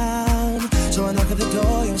around. So I knock at the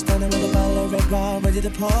door, you're standing with a bottle of red wine, ready to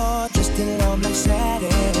pour, dressed in long black satin,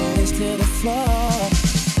 lace to the floor.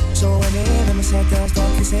 So I went in and I sat down,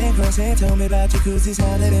 started kissing, caressing, told me about jacuzzi,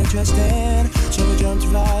 sounded interesting. So we jumped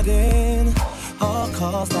right in, all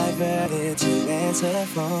calls diverted to answer the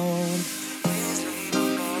phone.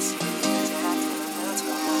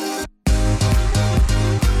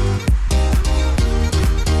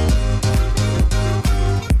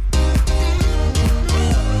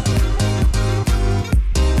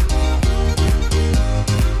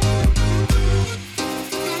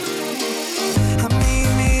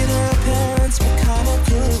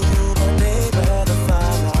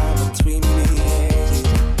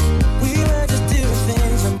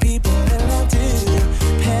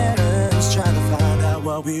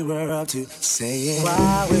 We were up to saying,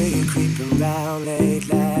 why were you creeping round late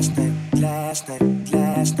last night, last night,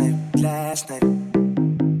 last night, last night?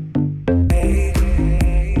 Hey,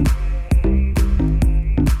 hey,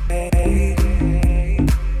 hey, hey, hey.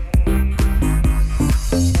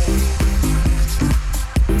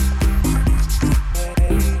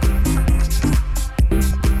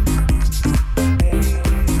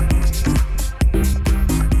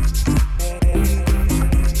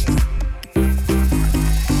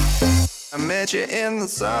 I met you in the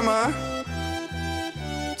summer,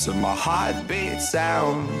 to my heartbeat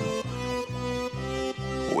sound.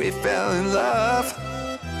 We fell in love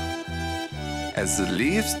as the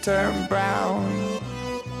leaves turn brown.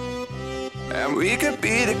 And we could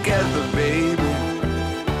be together, baby,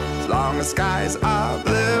 as long as skies are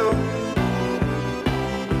blue.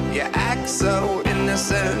 You act so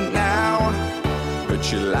innocent now,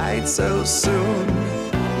 but you lied so soon.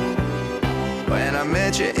 When I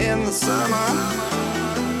met you in the summer,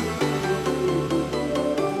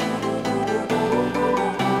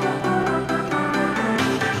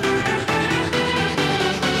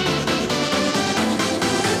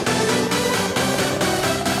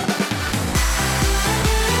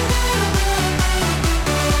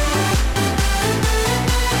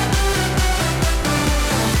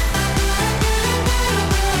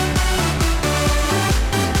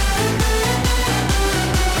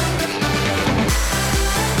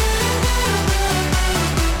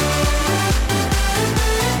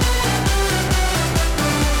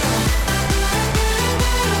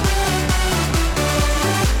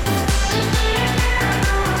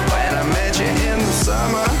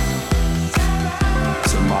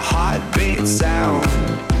 sound.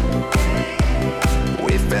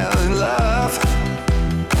 We fell in love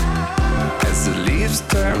as the leaves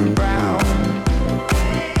turn brown.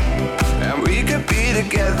 And we could be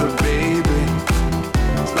together, baby,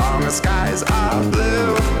 as long as skies are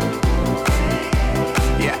blue.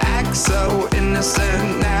 You act so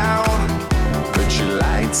innocent now, but you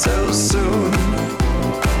lied so soon.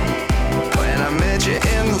 When I met you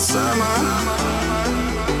in the summer,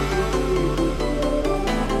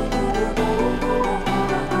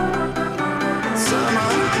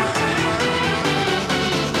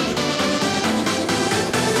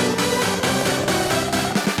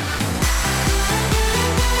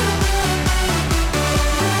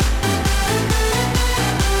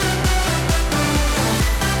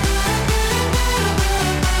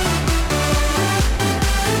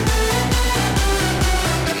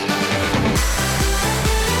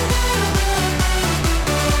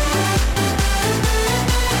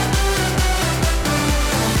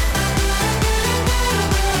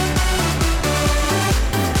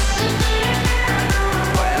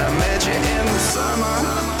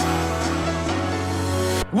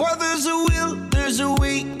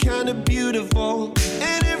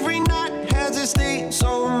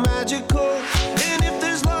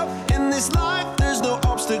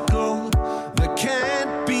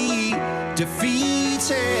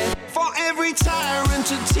 every tyrant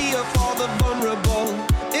to tear for the vulnerable.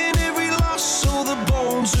 In every loss, so the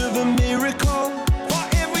bones of a miracle. For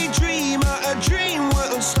every dreamer, a dream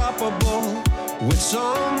were unstoppable. With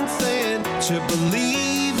something to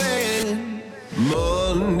believe in.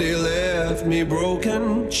 Monday left me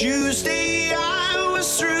broken. Tuesday I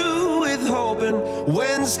was through with hoping.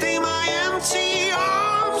 Wednesday my empty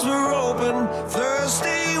arms were open.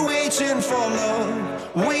 Thursday waiting for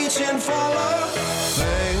love, waiting for love.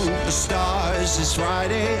 Thank the stars it's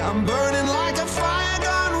Friday. I'm burning like a fire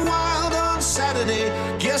gone wild on Saturday.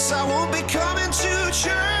 Guess I won't be coming to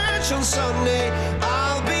church on Sunday.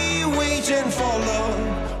 I'll be waiting for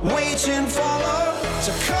love, waiting for love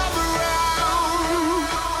to come around.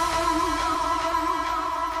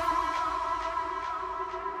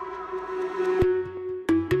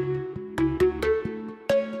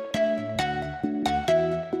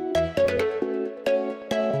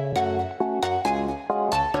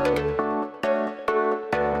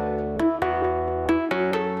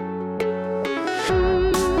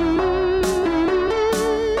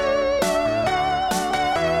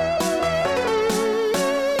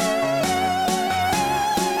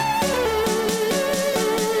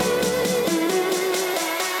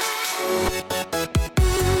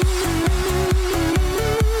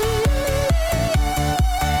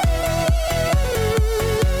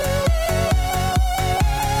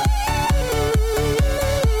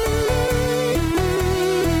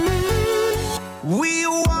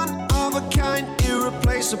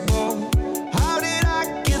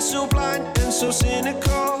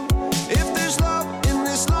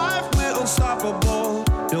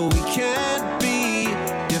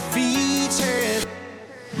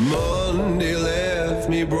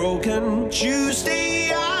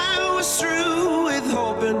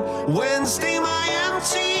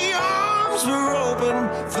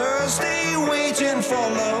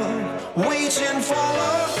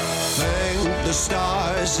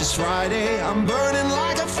 It's Friday, I'm burning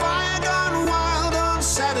like a fire gone wild on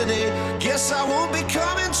Saturday. Guess I won't be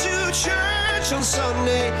coming to church on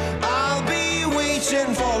Sunday. I'll be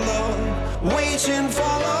waiting for love, waiting for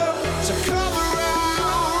love to come around.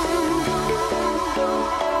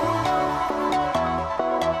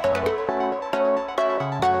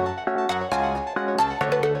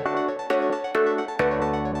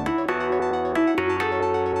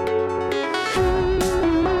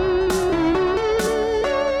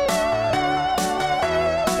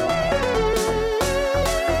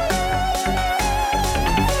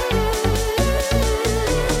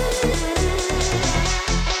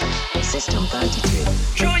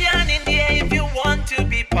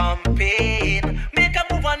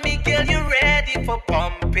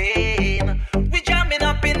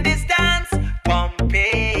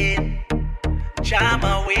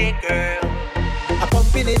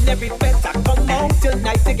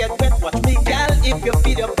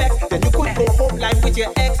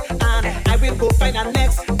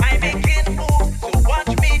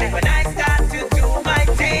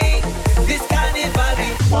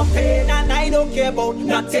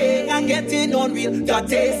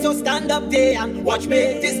 Dirty, so stand up there and watch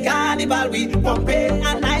me. This carnival we pumping,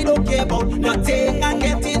 and I don't care about nothing. I'm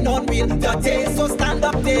getting on real dirty, so stand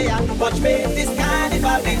up there and watch me. This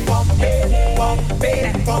carnival we pumping,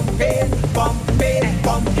 pumping, pumping, pumping,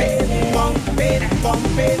 pumping, pumping,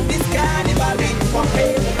 pumping. This carnival we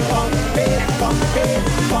pumping, pumping, pumping,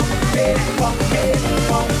 pumping, pumping,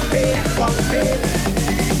 pumping, pumping.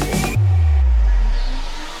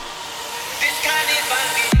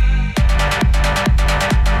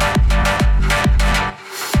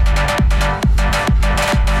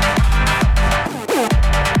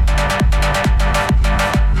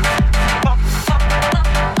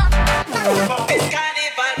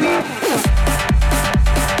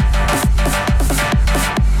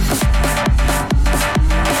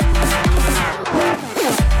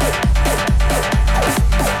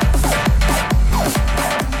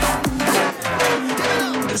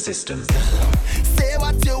 System. Say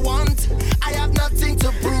what you want, I have nothing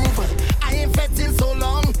to prove. I ain't fetting so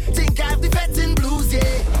long, think I've the fetting blues,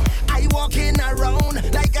 yeah. I walking around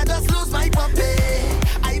like I just lose my puppy.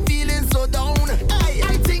 I feeling so down,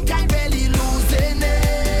 I think I'm barely losing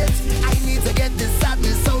it. I need to get this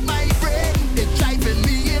sadness out my brain, it's driving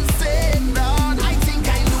me insane, Lord. I think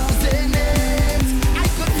I'm losing it. I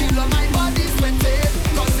could feel on my body sweating,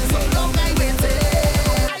 cause it's so long I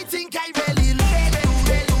waited. I think I really lose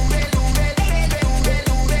it.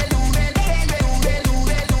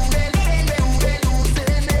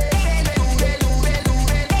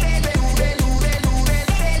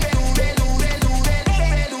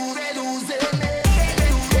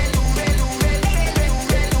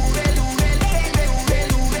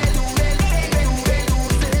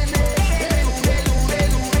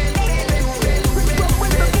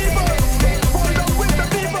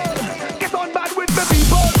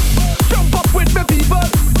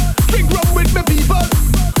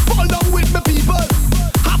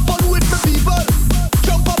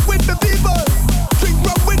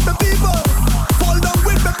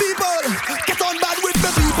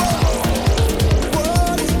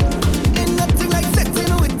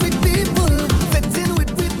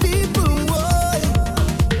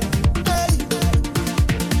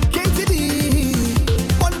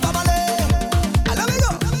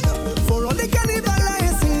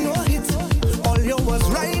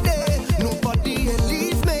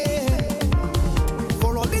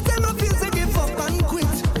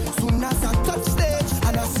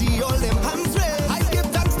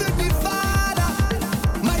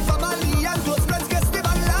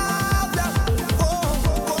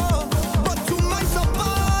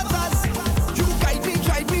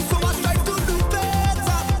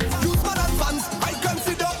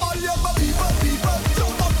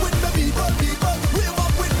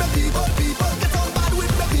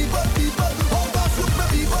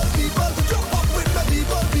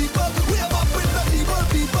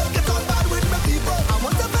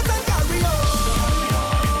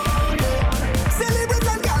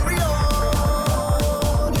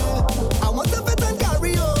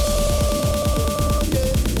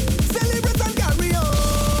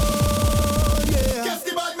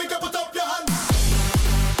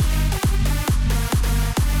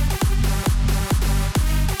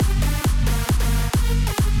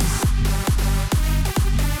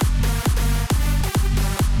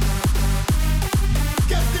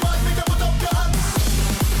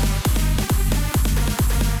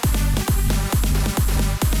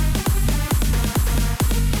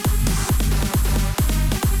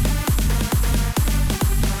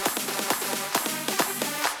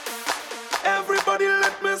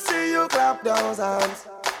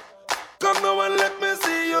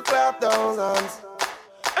 clap those hands.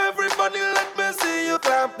 Everybody let me see you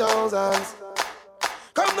clap those hands.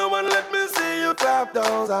 Come on and let me see you clap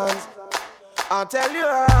those hands. I'll tell you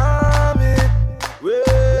how it,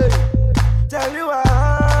 wait. Tell you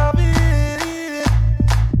how it.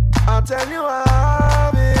 I'll tell you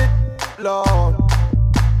how it, Lord.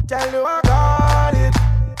 Tell you I got it,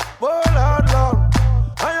 oh Lord, Lord.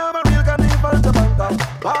 I am a real carnival to Bangkok,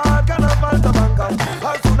 bad carnival to Bangkok.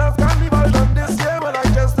 As soon as carnival done this year, when I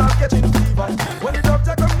just start catching fever. When the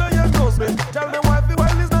doctor come to diagnose me, tell me why the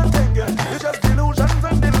world is not thinking. It's just delusions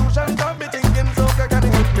and delusions got me thinking, so can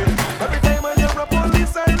you help me? Every time I hear a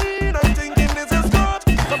police siren, I'm thinking this is God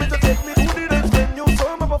coming to take me to the next venue,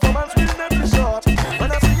 so my performance will not be short.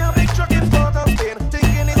 When I see a big truck in Port of Spain,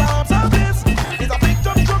 thinking it's out of this. It's a big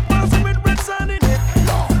truck passing with red sun in it.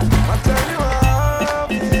 Lord, I tell you how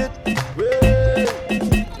it, wait.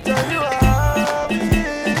 Tell you how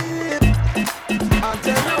it, I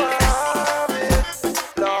tell you how it,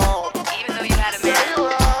 Lord. Even though you had a man, Tell you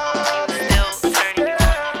how it, still turning you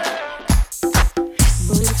on.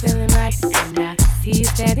 Mood is feeling right, and I see you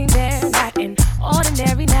standing there, not an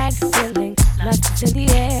ordinary night, feeling lust is in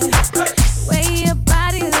the air. The way your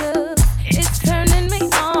body looks, it's turning me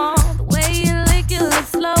on. The way you lick your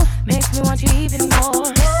lips slow makes me want you even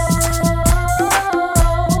more.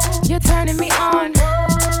 You're turning me on.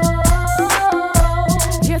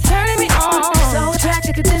 You're turning me on. So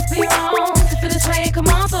attracted, could this be wrong? To feel this way, come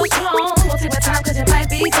on, so strong. Won't take my time, cause it might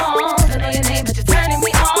be gone. Don't know your name, but you're turning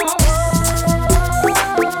me on.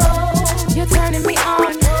 You're turning me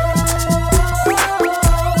on.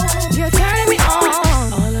 You're turning me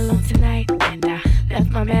on. All alone tonight, and I left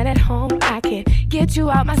my man at home. I can't get you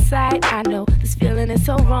out my sight. I know this feeling is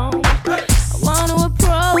so wrong. I wanna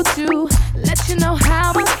approach you, let you know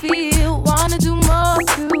how I feel. Wanna do more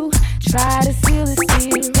to try to seal this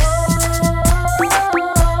deal.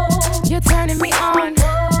 You're turning me on.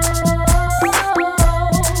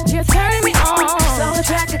 You're turning me on. So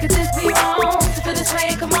attracted, could this be wrong? To feel this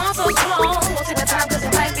way, come on, so strong. Won't take my time, cause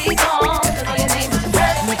it might be gone. Don't know your name, but you're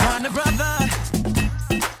turning me on. My brother,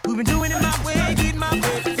 we've been doing it my way, getting my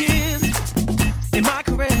way for years. In my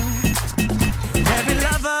career, every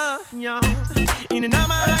lover, young, in and out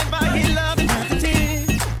my life, I hear love and hurt the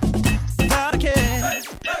tears. Without a care,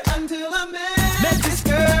 until I met this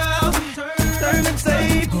girl, turn and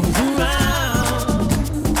say, goes around.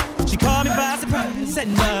 She caught me by surprise, said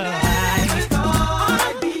no.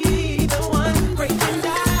 I'd be the one breaking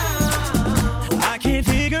down. I can't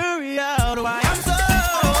figure out why I'm so.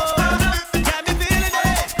 Got me feeling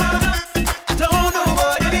it. I don't know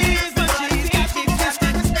what it is, but she's got me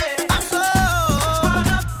twisted. I'm so.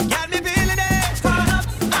 Got me feeling it.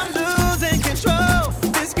 I'm losing control.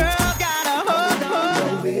 This girl got a hold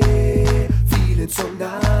on me. feeling so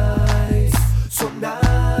nice, so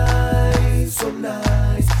nice, so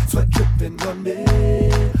nice. Sweat dripping on me,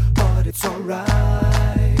 but it's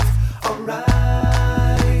alright,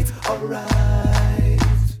 alright, alright.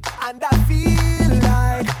 And I feel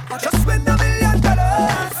like I just win $1 million.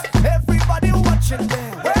 Everybody watching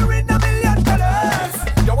them, wearing $1 million.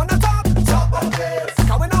 You wanna top of this?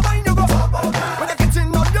 Cause when I mind you go top of that. When I get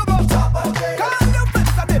in on you go top of this. Call your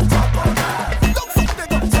friends and they top of that. Don't fuck they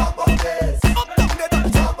go top of this. Up down they go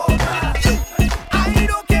top of that. I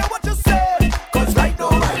don't care what you say, cause right now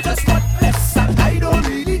I just want less. And I don't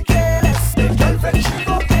really care less. My girlfriend she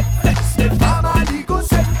go get less. My family go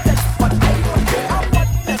send less. But I don't care I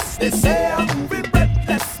want less. They say I'm moving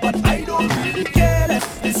breathless, but I don't really care less.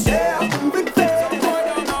 They say I'm moving fast.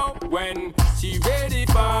 When she ready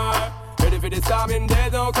for the storming,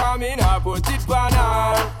 there's no coming. I put it on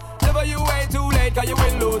her. Never you wait too late, cause you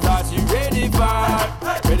will lose her. She ready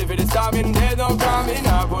for the storming, there's no coming.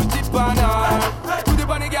 I put it on her. Put it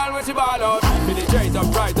on the girl when she ball out. Feel it straight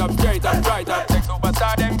up, right up, straight up, right up. Take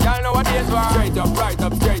superstar, them girl know what it is for. Straight up, right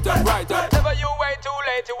up, straight up, right up. Never you wait too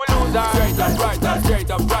late, you will lose her. Straight up, right up, straight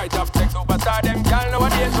up, right up. Take superstar, them girl know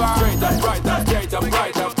what it is for. Straight up, right up, straight up,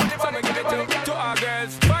 right up. Put it on me, give it to our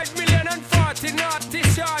girls. 5 million and 40 naughty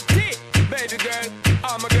shorty. Baby girl,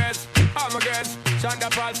 all my girls, Shonda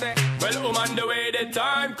Paul say, well, on the way the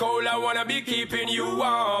time cold, I wanna be keeping you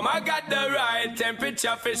warm. I got the right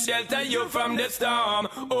temperature for shelter you from the storm.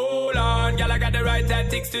 Hold on, girl, I got the right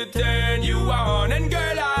tactics to turn you on. And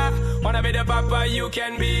girl, I wanna be the papa, you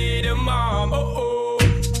can be the mom. Oh.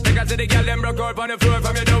 Because the girl them broke out on the floor.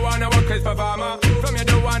 From you don't wanna work Chris performer. From you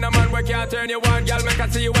don't want a man where can't turn you on. Girl, make I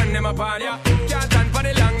see you when them upon ya. Can't stand for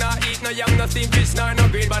the long, nah. Eat no yam, no steamed fish, nah, no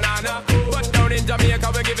green banana. But down in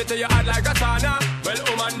Jamaica, we give it to you hot like a sauna.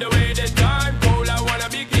 Well, on the way the time cold, I wanna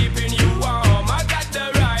be keeping you warm. I got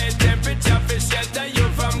the right temperature for shelter you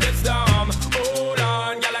from the storm. Hold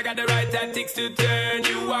on, girl, I got got the right tactics to turn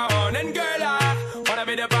you on. And girl, I wanna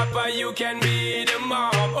be the papa, you can be the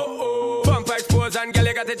mom. Oh, pump expose and girl,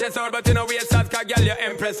 you got the chest out, but you know waist out, cause girl, you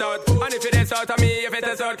impress out. And if it is out of me, if it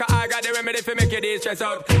is out, cause I got the remedy for make you de-stress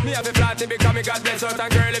out. Me have a flat to become me God bless out.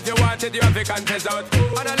 And girl, if you want it, you have to confess out.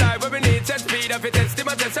 And a life where we need set speed, if it is to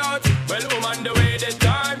my test out. Well, on the way the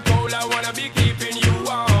time cold, I wanna be keeping you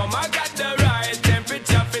warm. I got the right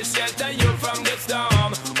temperature for shelter you from the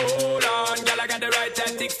storm. Hold on, girl, I got the right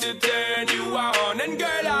tactics to turn you on. And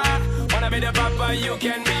girl, I wanna be the papa, you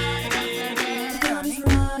can be.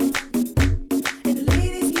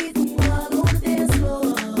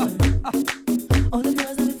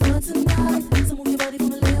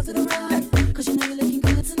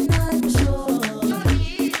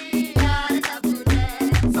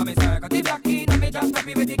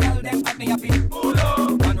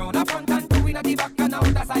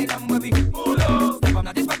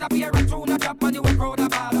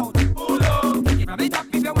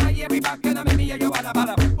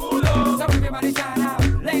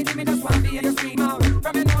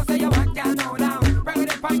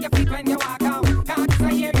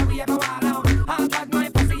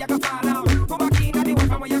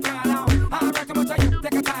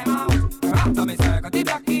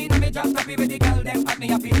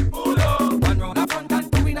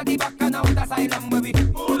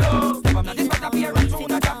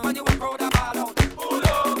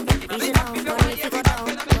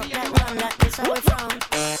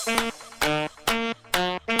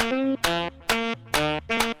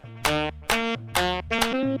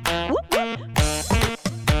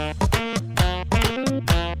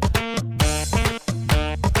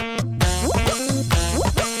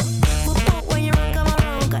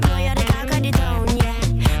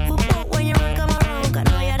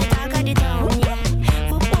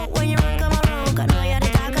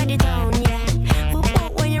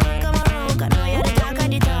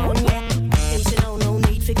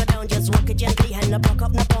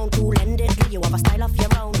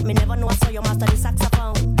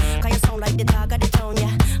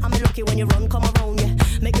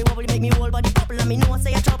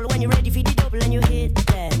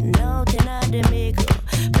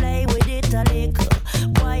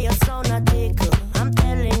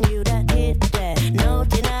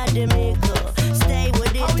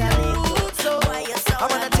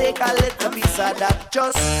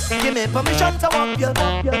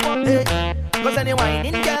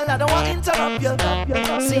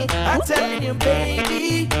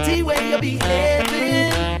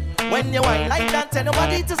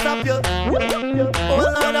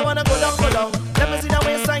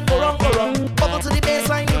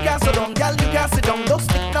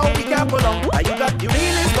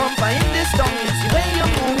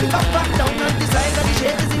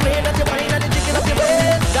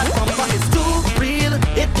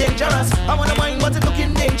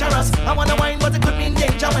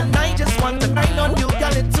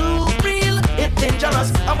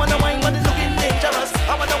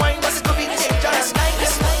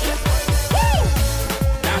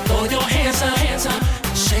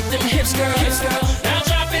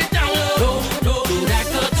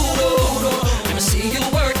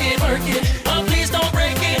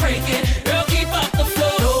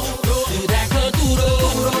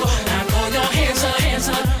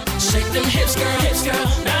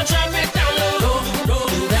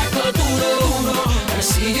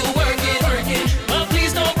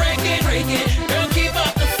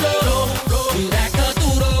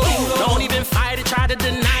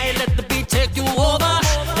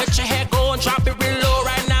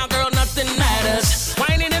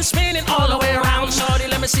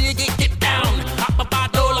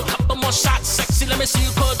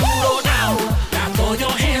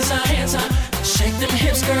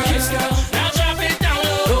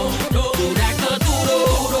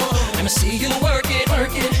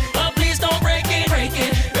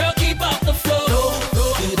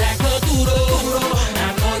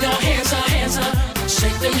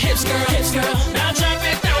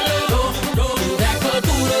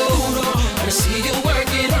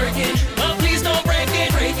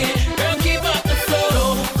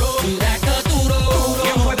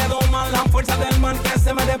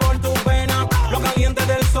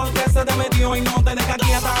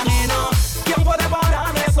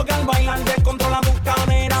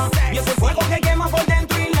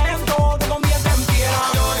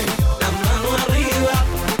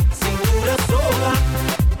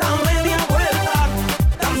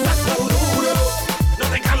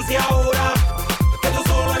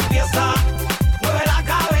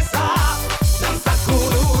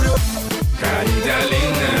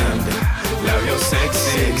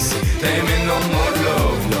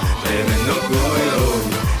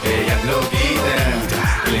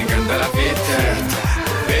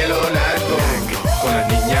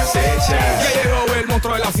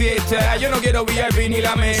 VIP ni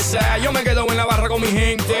la mesa. Yo me quedo en la barra con mi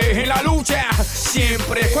gente, en la lucha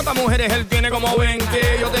siempre. ¿Cuántas mujeres él tiene? Como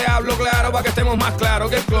 20. Yo te hablo claro para que estemos más claros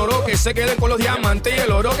que el cloro, que se queden con los diamantes y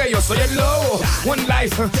el oro, que yo soy el lobo. One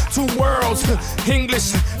life, two worlds,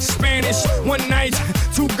 English, Spanish. One night,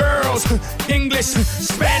 two girls, English,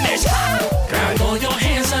 Spanish. Throw your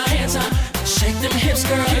hands up, shake them hips,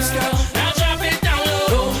 girl. Now drop it down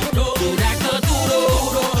low, do that good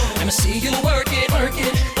doodle. Let me see you work it.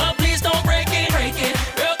 But please don't break it.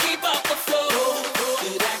 Girl, keep up the flow.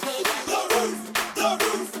 Do that good.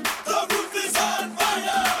 The roof is on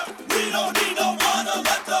fire. We don't need no one to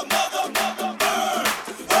let the mother burn.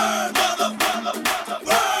 Burn, mother burn.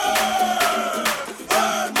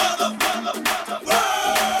 Burn, mother burn.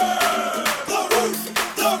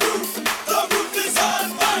 The roof is on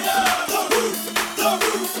fire. The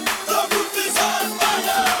roof is on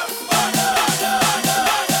fire.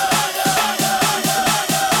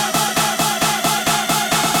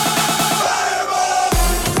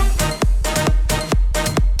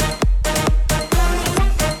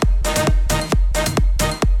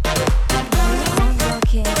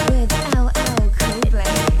 Rocking with LL Cool Blaze.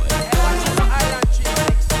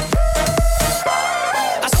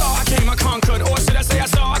 I saw, I came, I conquered, or should I say I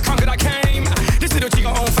saw, I conquered, I came. This little chico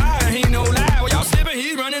on fire, he no lie. Well, y'all slipping,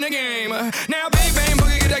 he's running the game. Now, bang, bang,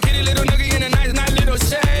 boogie, get that kitty little noogie in a nice little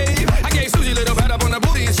shave. I gave Susie a little pat up on the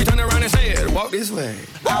booty, and she turned around and said, walk this way.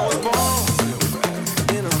 I was born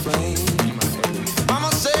in a flame.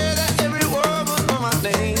 Mama said that every word was on my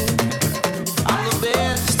name. I'm the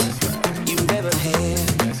best you've ever had.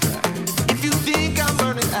 If you think I'm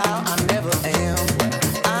burning out, I never am.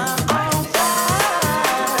 I'm on fire.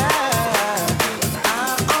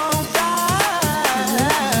 I'm on fire.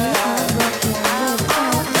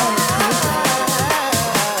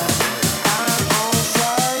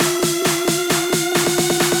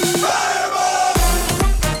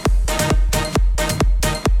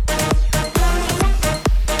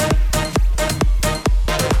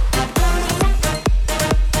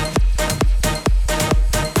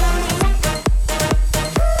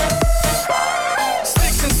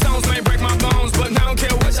 Sticks and stones may break my bones, but I don't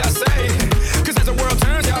care what y'all say. Cause as the world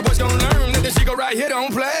turns, y'all boys gon' learn that this chico right here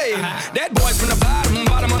don't play. That boy's from the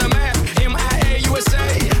bottom of the map, MIA,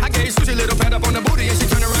 USA. I gave Susie a little pat up on the booty, and she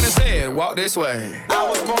turned around and said, walk this way. I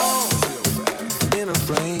was born in a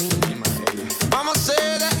flame. Mama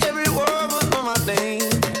said that every word was on my name.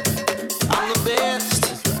 I'm the best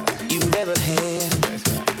you've ever had.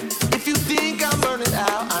 If you think I'm burning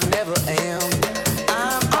out, I never am.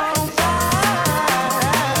 I'm on fire.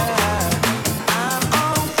 I'm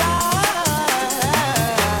on fire.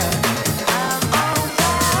 I'm on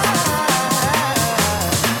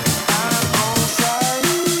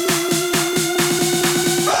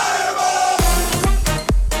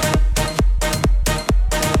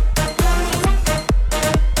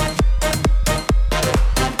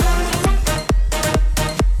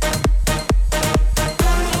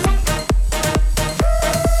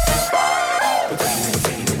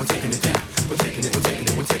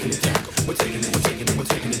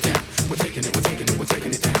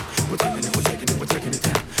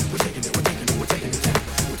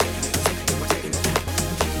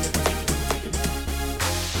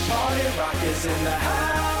Party rock is in the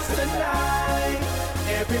house tonight.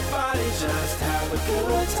 Everybody just have a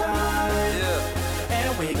good time.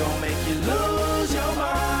 And we gon' make you lose your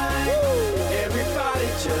mind. Everybody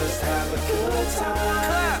just have a good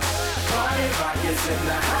time. Party rock is in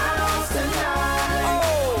the house tonight.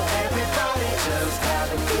 Everybody just have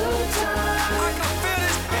a good time.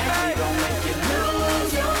 And we gon' make you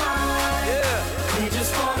lose your mind. We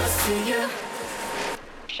just wanna see you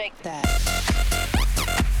shake that.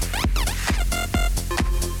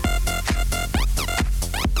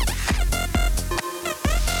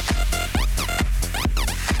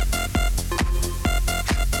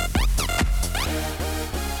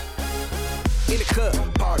 In the club,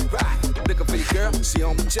 party rock. Looking for your girl, she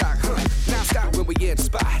on my jock. Now stop when we in the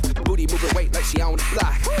spot. Booty moving weight like she on the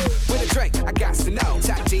block. With a drink, I got to know.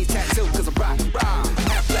 Tight jeans, tattoo, cause I'm rock.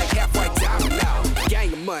 Half black, half white, diamond now.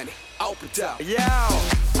 Gang of money, open up. Yo,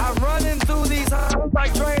 I'm running through these halls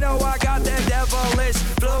like Drano. I got that devilish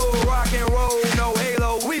flow, rock and roll, no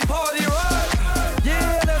halo. We party rock.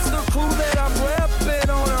 Yeah, that's the crew that I'm repping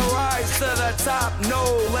on a rise to the top. No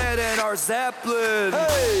lead in our Zeppelin.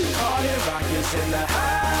 Hey, party rock is in the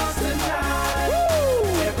house tonight. Woo!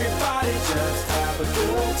 Everybody just have a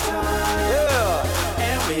good time. Yeah,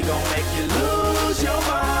 and we gon' make you lose your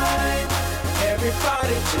mind.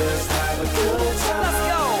 Everybody just have a good time. Let's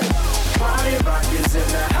go. Party rock is in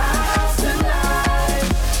the house tonight.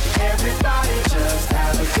 Everybody just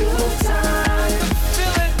have a good time.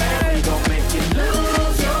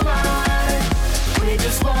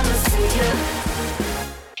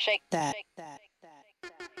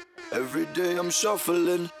 Every day I'm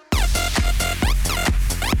shuffling.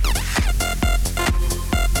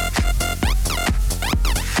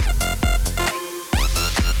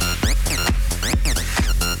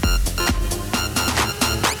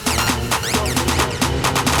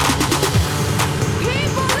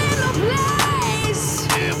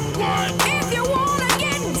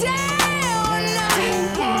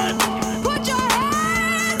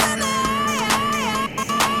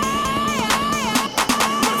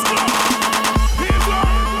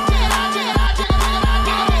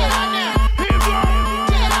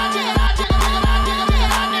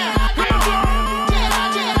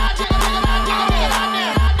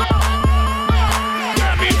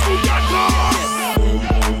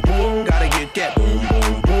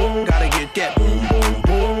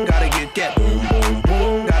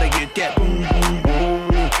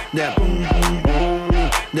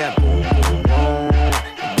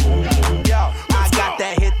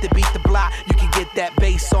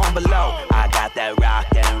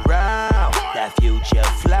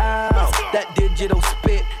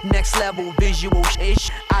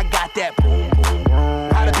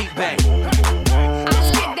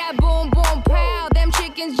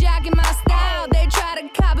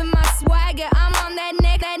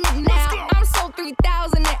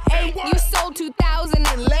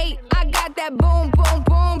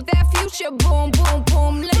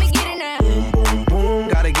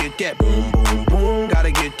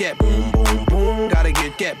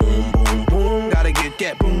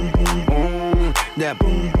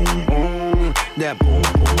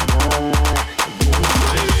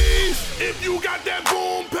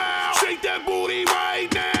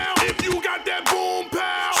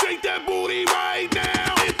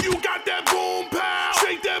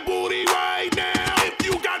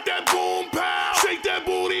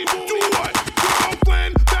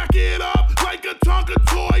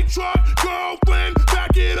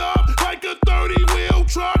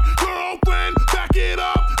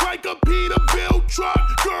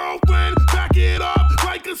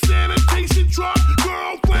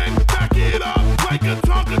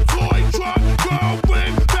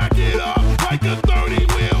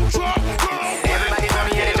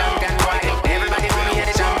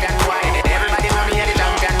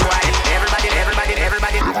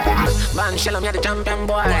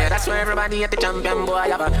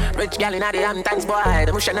 Rich gal inna the Hamptons, boy.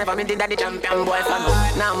 The musha never me did that the champion, boy.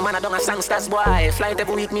 Now man I don't a songsters, boy. Flight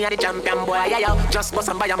every week me a the champion, boy. Yeah, yo, just bust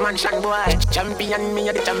and buy a mansion, boy. Champion me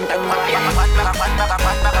a the champion, boy.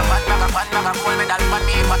 Gold medal for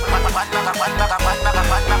me. Gold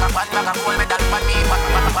medal for me.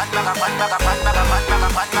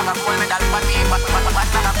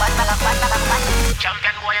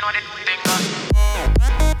 Champion, boy, you know the thing.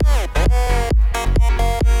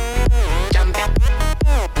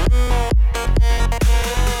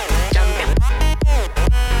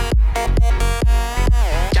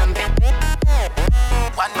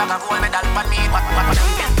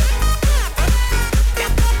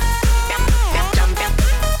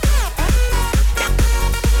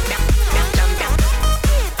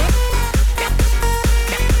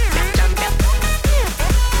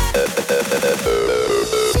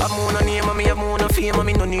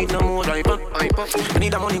 I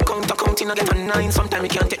need a money counting, I get a 9. Sometimes I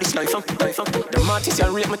can't take this life. The artists,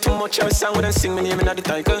 you rate me too much. I sound when I sing my name in the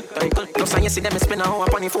title. Plus, I see them spend a hour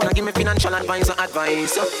on the phone and give me financial advice.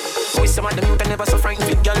 Boy, some of them youth never so frightened.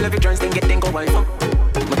 Big girl, every joints, then get then go wife.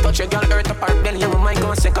 Me touch a girl, earth apart, belly, and my mic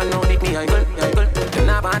go second, now need me, I go. The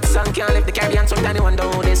Nava hot song can't leave the Caribbean, sometimes they wonder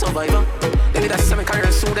how they survive. Maybe that's some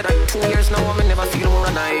career so that 2 years now, I never feel more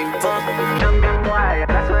alive. Champion boy,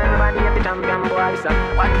 that's where everybody at the champion boy, sir.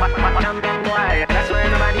 Champion boy, that's where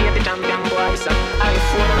everybody at the champion boy, sir. I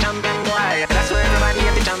feel champion boy, that's where everybody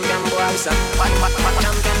at the champion boy, sir.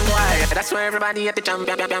 Champion boy, that's where everybody at the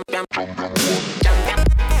champion.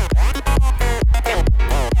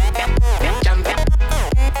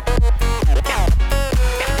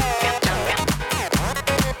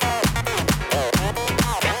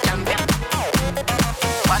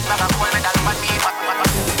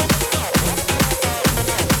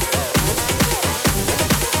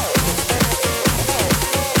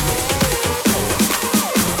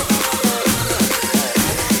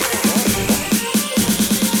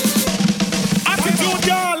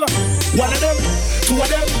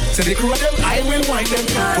 To the crew of them, I will wind them.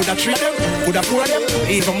 Put a 3 of them, put a 4 of them,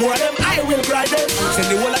 even more of them, I will grind them.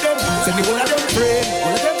 Send the whole of them, friend.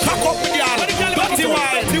 Pack up with y'all, dirty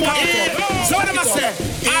wine. So what am I say?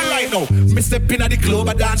 Alright now, me step in at the club,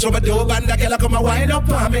 I dance over the door, and the girl come and wind up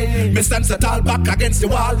on me. Me stand so tall back against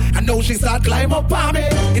the wall, and now she start climb up on me.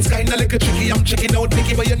 It's kinda like a tricky, I'm checking out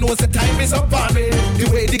Nicky, but you know the time is up on me.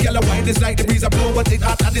 The way the girl wind is like the breeze a blow, but it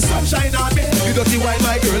hot and the sunshine on me. You dirty wine,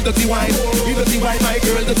 my girl, dirty wine. You dirty wine, my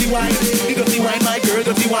girl, dirty wine. You dirty wine, my girl,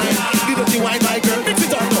 dirty wine. You dirty wine, my girl, mix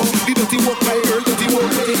it up now. You dirty walk, my girl, dirty walk.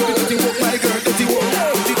 You dirty walk, my girl, dirty walk.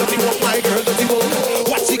 You dirty walk, my girl, dirty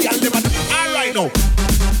walk. Watch the girl them. Alright now.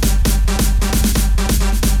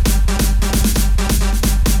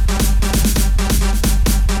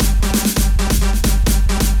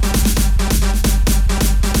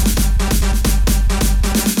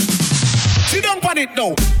 Sit down on it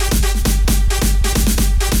now.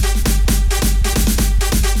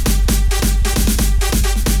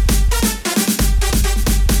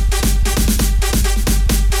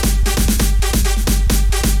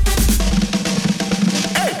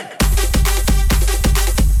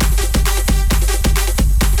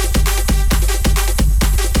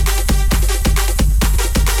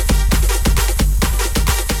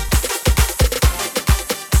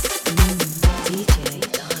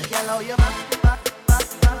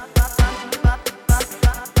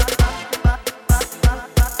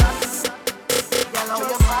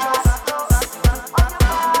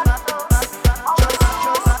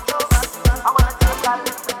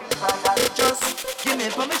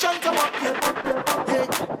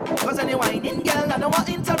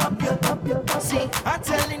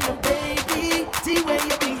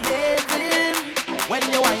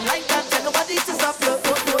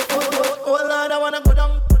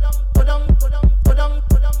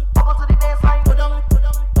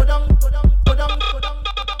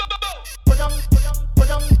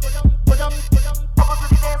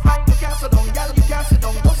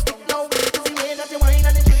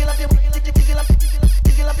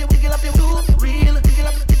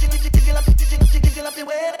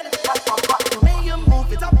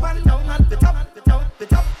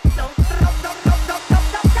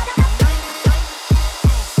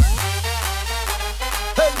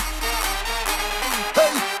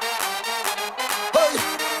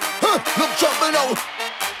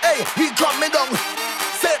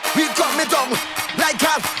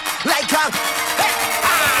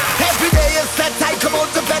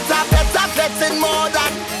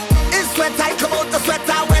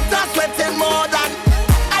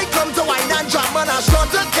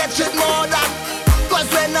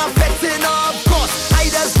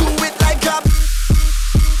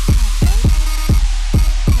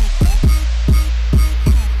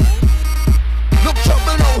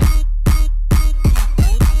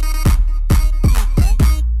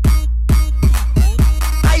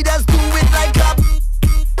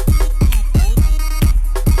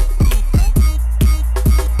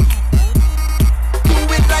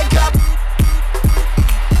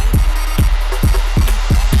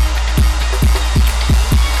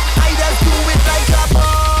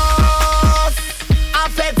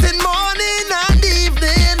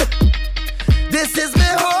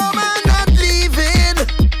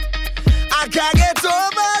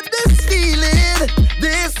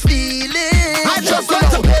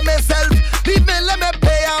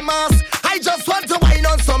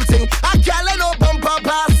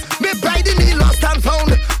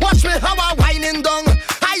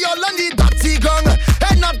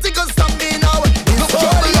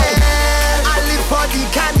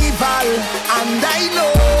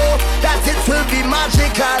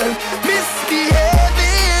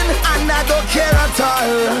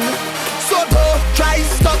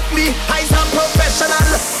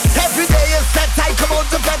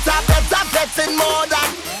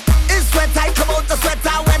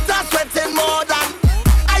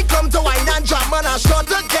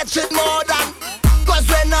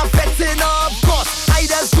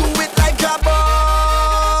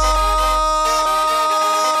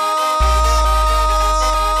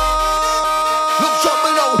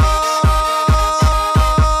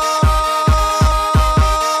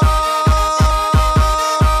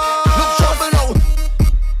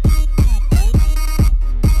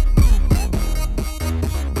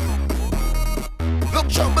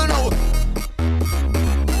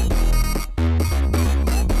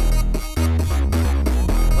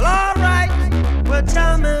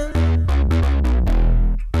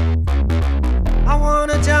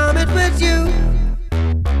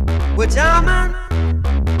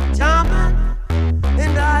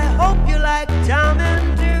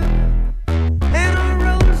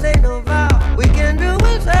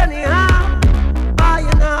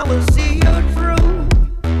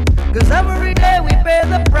 Every day we pay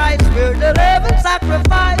the price. We're the living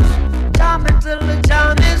sacrifice. Jamming till the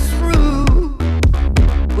jam is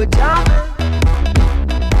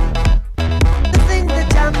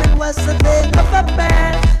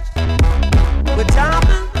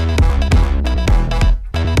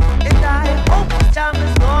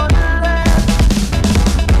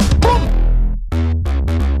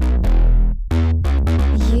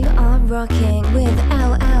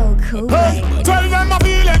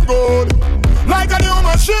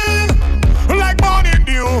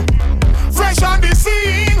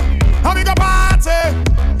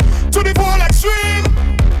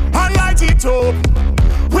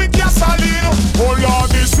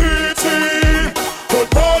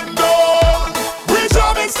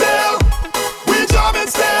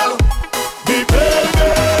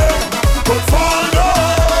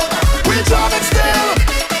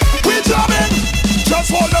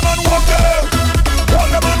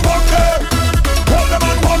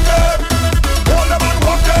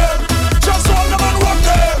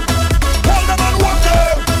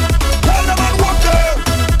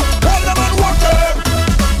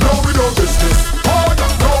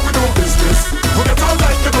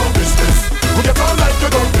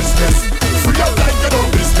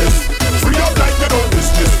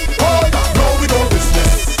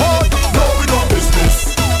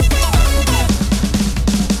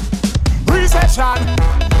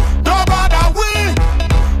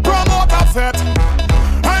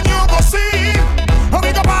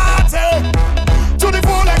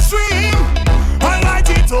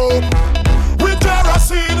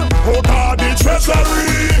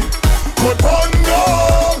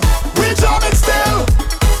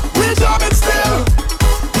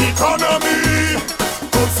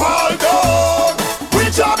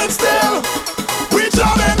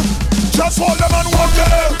hold them and walk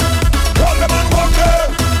them. Hold them and walk them.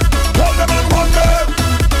 Hold them and walk them.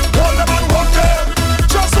 Hold them and walk them.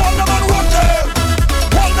 Just hold them and walk them.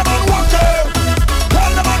 Hold them and walk them.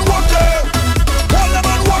 Hold them and walk them. Hold them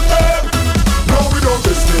and walk them. No, we do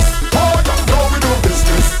business. Oh yeah, no, we do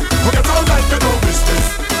business. Forget all like you do business.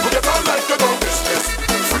 Forget all like you do business.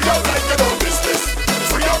 Free up like you do business.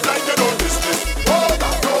 Free up like you do business. Oh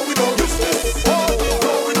yeah, no, we do business. Oh,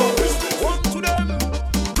 no, we do business. One to them.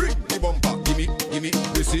 Bring the bumper. Gimme,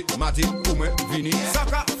 Missy, Matty, Ume, Vinny.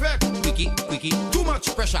 Saka, fake, quickie. Too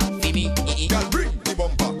much pressure, Vinny. Girl, bring the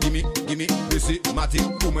bumper. Gimme, Missy, Matty,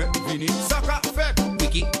 Ume, Vinny. Saka, fake,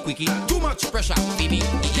 quickie. Too much pressure, Vinny.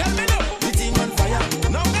 Girl, me know. The thing on fire.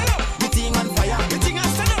 No, me know. The thing on fire. The thing on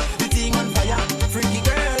fire. The thing on fire. Freaky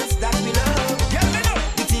girls that we love. Girl, me know.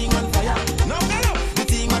 The thing on fire. No, me know. The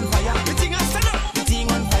thing on fire. The thing on fire. The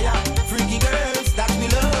thing on fire. Freaky girls that we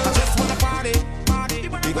love. I just wanna party.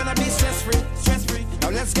 We're gonna be stress-free. Now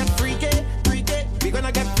let's get freaky. We're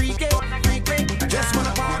gonna get freaky. Just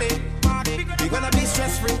wanna party. We're gonna be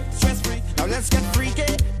stress-free. Now let's get freaky.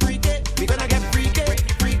 We're gonna get freaky.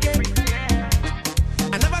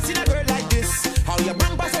 I never seen a girl like this. How your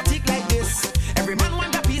bumper so thick like this? Every man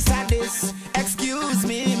want a piece of this. Excuse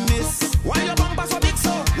me, miss. Why your bumper so big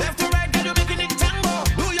so? Left to right, girl, you making it tango.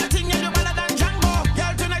 Do your thing, girl, you better than Django.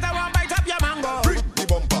 Girl, tonight I want bite up your mango. Bring the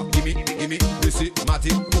bumper, gimme, Missy,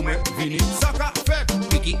 Matty, Ume, Vinny. Saka, fake,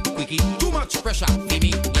 quickie. Too much pressure,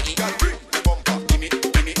 gimme. Girl, bring the bumper, gimme,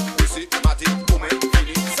 Missy, Matty, Ume,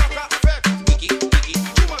 Vinny. Saka, fake, quickie.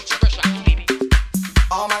 Too much pressure, gimme.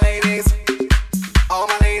 All my ladies,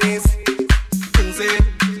 Tunze,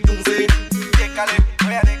 décalé,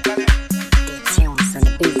 where décalé. Tunes on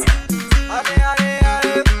the beat. Ale.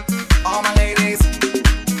 All my ladies,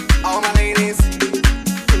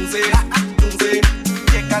 Tunze,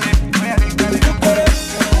 décalé, where décalé.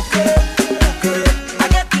 I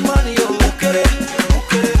get the money, yo.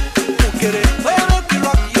 Where make you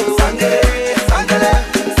rock, yo. Sangre,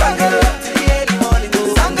 till the early morning, yo.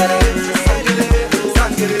 Sangre.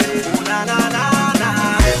 Oh na na na.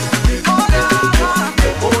 Oh na na.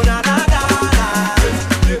 Oh na na na.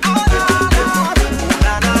 Oh na na. Oh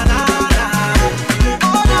na na na.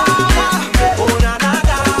 Oh na na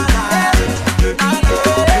na.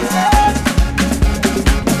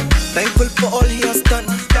 Thankful for all he has done.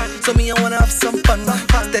 So me I wanna have some fun.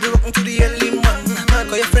 Steady rocking to the early man.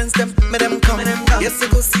 Call your friends them, make them come. Yes, I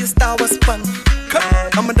go see a Star Wars fun.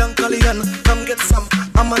 I'm a Dunkalian, come get some.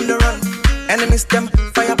 I'm on the run. Enemies them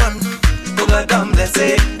fire ban. Boga dam let's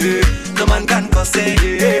say, no man can cause say,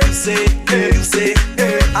 you say,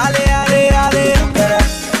 ale.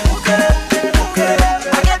 Okay.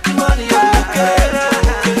 I get the money, okay.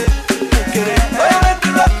 Where make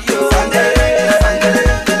you rock, yo. Sangre.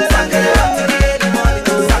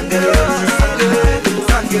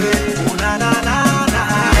 Oh na na na.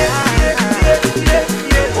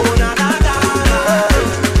 Oh na na na.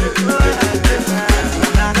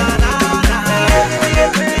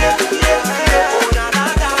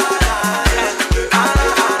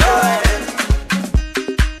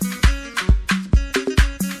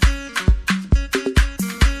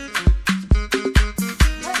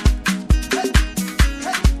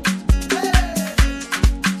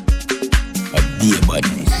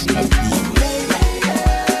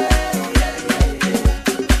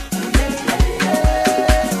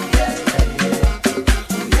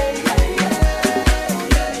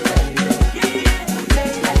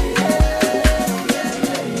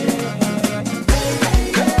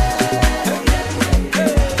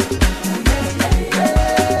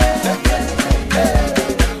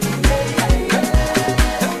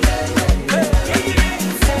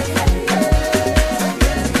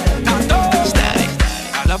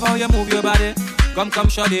 Come,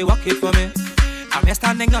 shawty, walk it for me. I'm here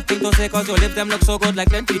standing, nothing to say, cause your lips them look so good like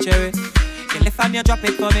plenty cherry. You lift and you drop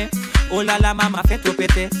it for me. Oh la la, mama, fit to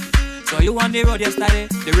pity. So you on the road yesterday,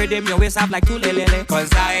 the rhythm your waist up like two lele. Cause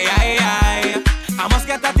I must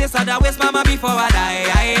get that taste of that waist, mama, before I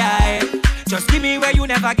die. Just give me where you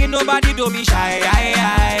never get nobody, don't be shy.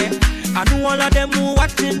 I know all of them who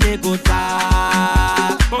watching, they go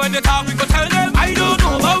talk. But when they talk, we go tell them, I don't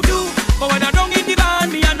know about you. But when I'm down in the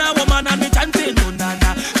band, me and a woman and me chanting, no na.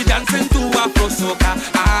 She dancing to Afro soca.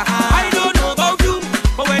 I don't know about you,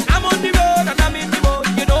 but when I'm on the road and I'm in the mood,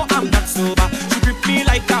 you know I'm not sober. She grip me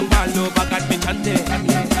like a paloba, got me chanting.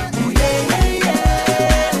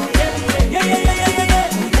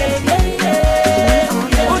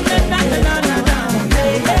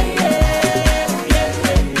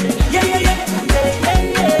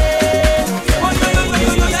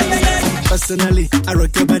 personally. I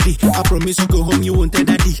rock your body. I promise you go home, you won't tell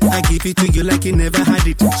daddy. I give it to you like you never had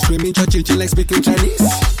it. Screaming, church, like speaking Chinese.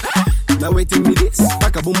 Now waiting me this,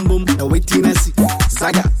 back a boom boom. Now waiting I see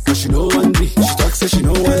Zaga, but she know one day. She talks so she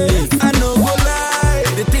know one day. I know go lie,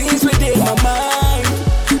 the things within my mind.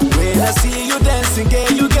 When I see you dancing,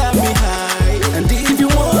 girl, you got me high. And if you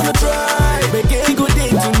wanna try, make a good day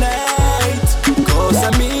tonight. Cause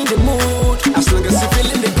I'm in the mood, as long as you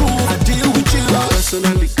feeling the groove, I deal with you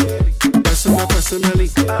personally, personally,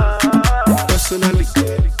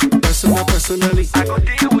 personally. I go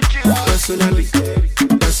deal with you personally.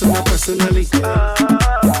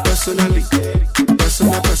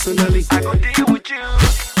 Personally, I go deal with you.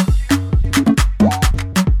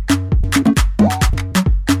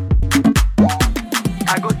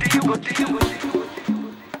 I go deal with you.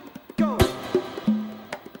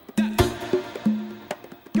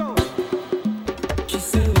 Go. She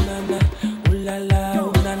say, ooh la la, ooh la la,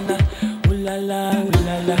 ooh la la, ooh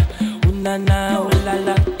la la, ooh la la, ooh la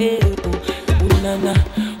la, eh, ooh la la,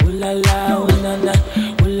 ooh la la, ooh la la.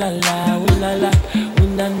 Ooh la la, ooh la la, ooh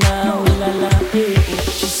la la, ooh la la, hey.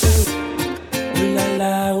 She said, ooh la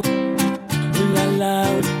la, ooh la la,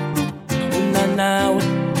 ooh la la,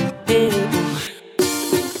 hey.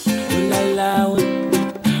 Ooh la la, ooh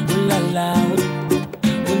la la,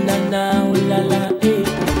 ooh la la, ooh la la, hey.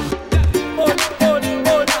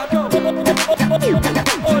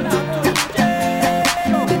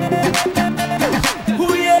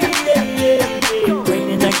 Ooh yeah, yeah, yeah.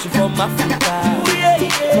 Raining action from Africa.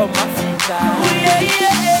 From Africa. Yeah,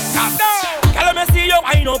 yeah. Girl, let me see you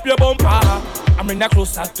wind up your bumper. I'm bring that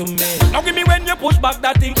closer to me. Now give me when you push back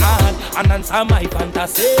that thing hard and answer my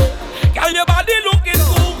fantasy. Girl, your body looking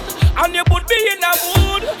good and you put me in a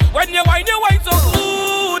mood. When you wine so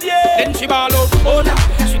good, yeah. Then she ball out, oh nah.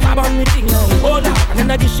 She grab on me thing like, oh nah. And then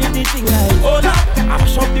I give she the thing like, oh nah. I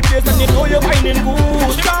mash up the place and you know you're whining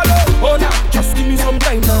good. She ball out, oh nah. Just give me some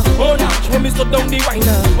time now, oh nah. Show me so down the wine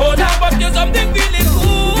now, oh nah. But there's something really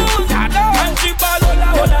good. And she ball hola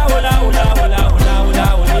hola hola hola hola hola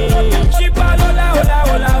hola hola. She ball hola hola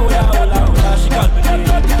hola hola hola hola. She call me name.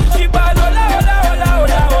 She ball hola hola hola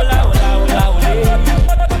hola hola hola hola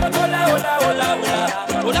hola hola hola hola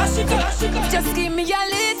hola. She call. Just give me a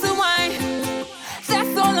little wine.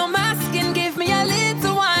 That's all I'm asking. Give me a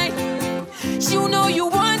little wine. You know you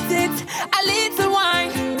want it. A little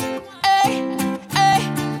wine. Hey, hey,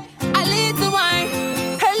 a little wine.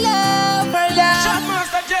 Hello.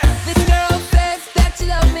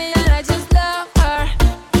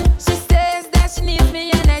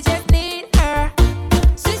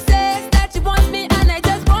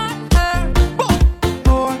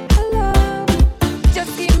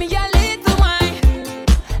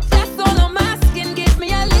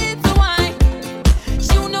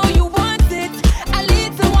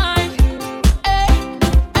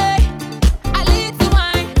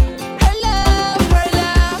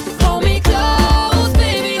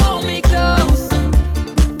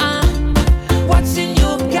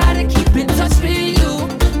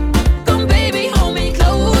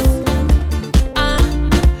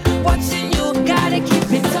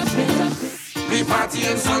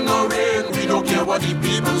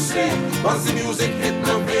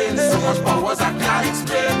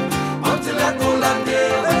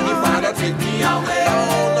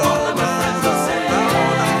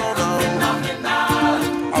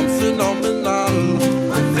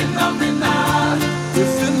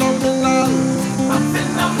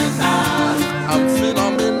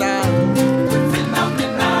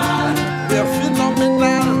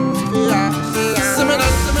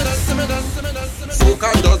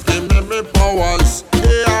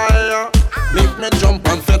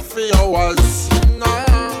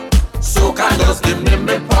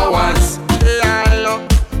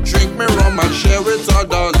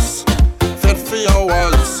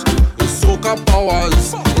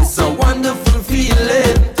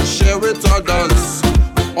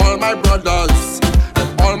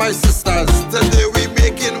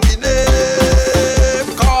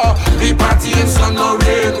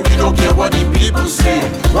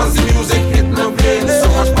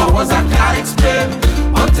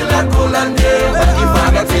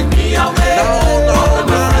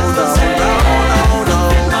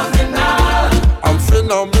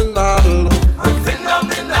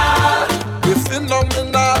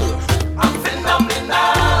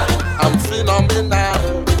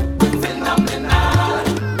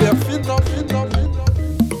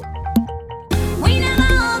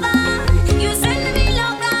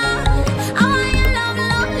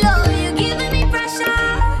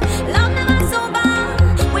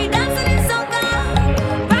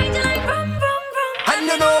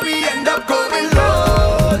 end up going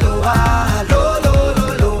low, lower, low, low,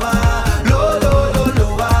 low, lower, low, low, low,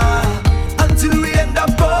 lower, until we end up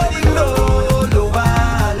going low, lower,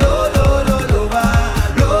 low, low, low, lower,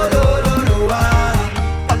 low, low, low, lower,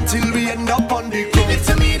 until we end up on the ground. Give it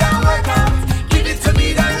to me, that workout. Give it to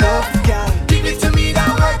me, that love, girl. Give it to me,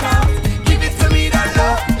 that workout. Give it to me, that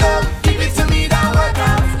love, love. Give it to me, that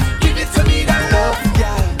workout. Give it to me, that love,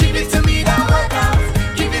 girl. Give it to me, that workout.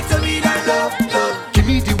 Give it to me, that love, love. Give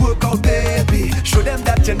me the workout, baby. Show them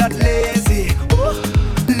that you're not lazy. Ooh,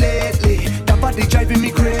 lately, that body driving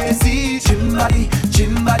me crazy. Gym body,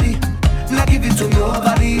 gym body. Now give it to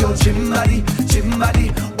nobody, oh gym body, gym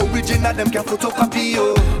body. Original them can photocopy,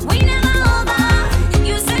 oh. We never over.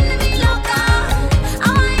 You sending me loca. I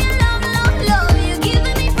want your love, love, love. You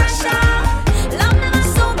giving me pressure. Love never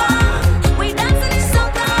sober. We dancing in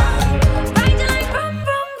soca. Ride you like brum,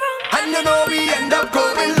 brum, brum. And you know we end up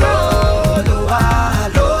going low, lower,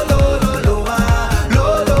 low, low, low, lower,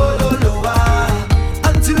 low, low, low, lower,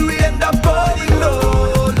 until we end up going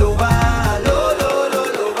low, lower, low, low, low,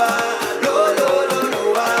 lower, low, low, low,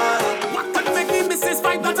 lower. What could make me miss this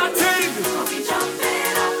vibe that I take?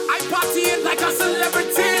 I party it like a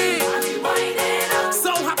celebrity.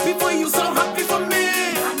 So happy for you, so happy for me.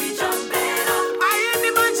 I ain't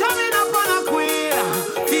even jamming up on a queer.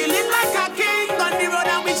 Feeling like a king on the road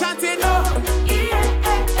and we chanting oh.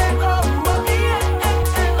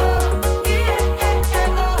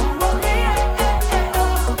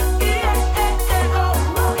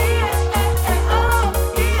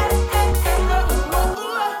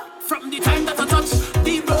 From the time that I touch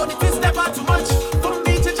the road, it is never too much for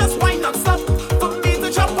me to just wind up stop, for me to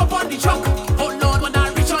jump up on the truck. Oh Lord, when I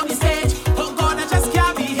reach on the stage, oh God, I just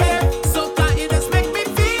can't be here. So that it just make me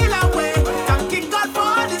feel away. Thanking God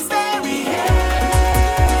for this very here.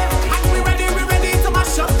 And we ready to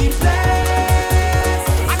mash up the place.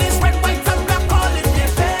 And it's red, white, and black all in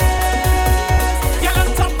their face. Girl on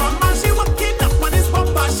top of man, she walking up on his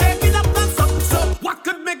bumper, shaking up and something. So what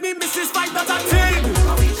could make me miss this fight that I take?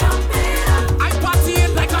 I party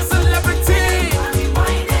it like a celebrity.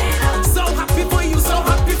 So happy for you, so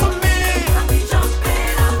happy for me.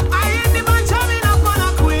 I ain't even jamming up on a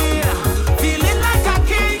queer. Feeling like a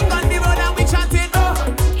king on the road and we chanting oh.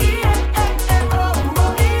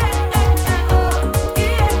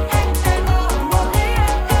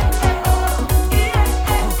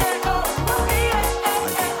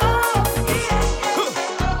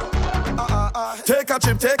 Take a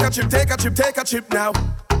chip, take a chip, take a chip, take a chip now.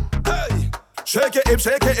 Hey, shake it, hip,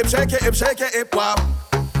 shake it, hip, shake it, hip, shake it, hip, wow.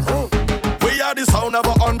 We are the sound of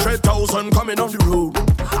 100,000 coming on the road.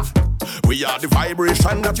 We are the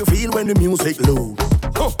vibration that you feel when the music loads.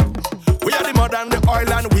 We are the mud and the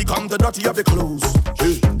oil and we come the dirty of the clothes.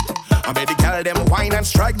 Hey. I made the girl them wine and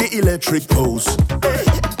strike the electric pose. Hey.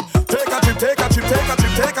 Take a chip, take a chip, take a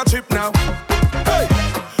chip, take a chip now. Hey,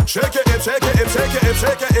 shake it, hip, shake it, hip, shake it, hip,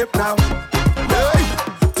 shake it, hip now. Hey,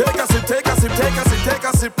 take a sip, take a sip, take a sip, take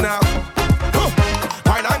a sip now.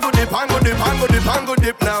 Wine and go dip, and go dip, and go dip, and go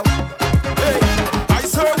dip now. Hey, I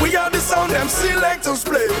swear we are the sound them selectors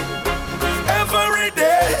play every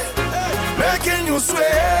day, making you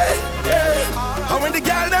sway. Hey. And when the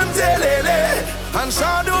girl them telele and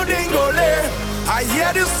shadow dingole, I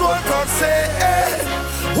hear this one crowd say,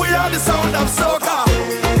 hey, we are the sound of soca.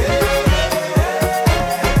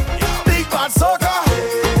 Big bad soca.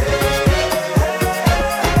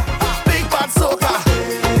 Big bad soca.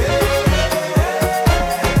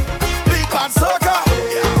 Big bad soca.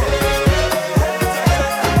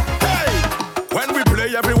 Hey, when we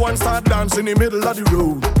play, everyone start dancing in the middle of the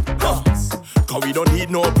road. Cause we don't need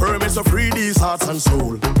no permits to free these hearts and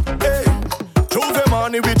soul. Hey, Tuesday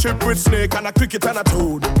morning we trip with snake and a cricket and a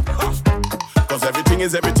toad. Cause everything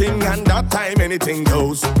is everything and that time anything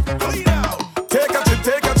goes. Take a chip,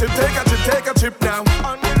 take a chip, take a chip, take a chip now.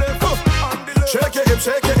 On the left, on the left. Shake it, hip,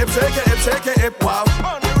 shake it, hip, shake it, hip, shake it, hip, wow.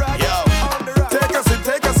 On the right, yo. On the right. Take a sip,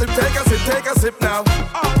 take a sip, take a sip, take a sip now.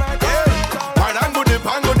 All right, yeah. Right, and go dip,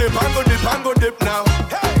 and go dip, and go dip, and go dip now.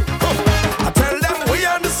 Hey, I tell them we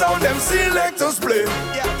are the sound them selectors play.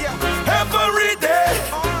 Every day,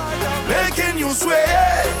 making you sway.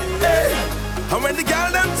 Hey. And when the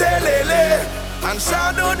girl them telele and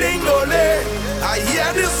shadow dingole, I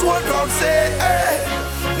hear this one crowd say, hey,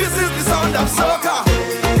 this is the sound of soca.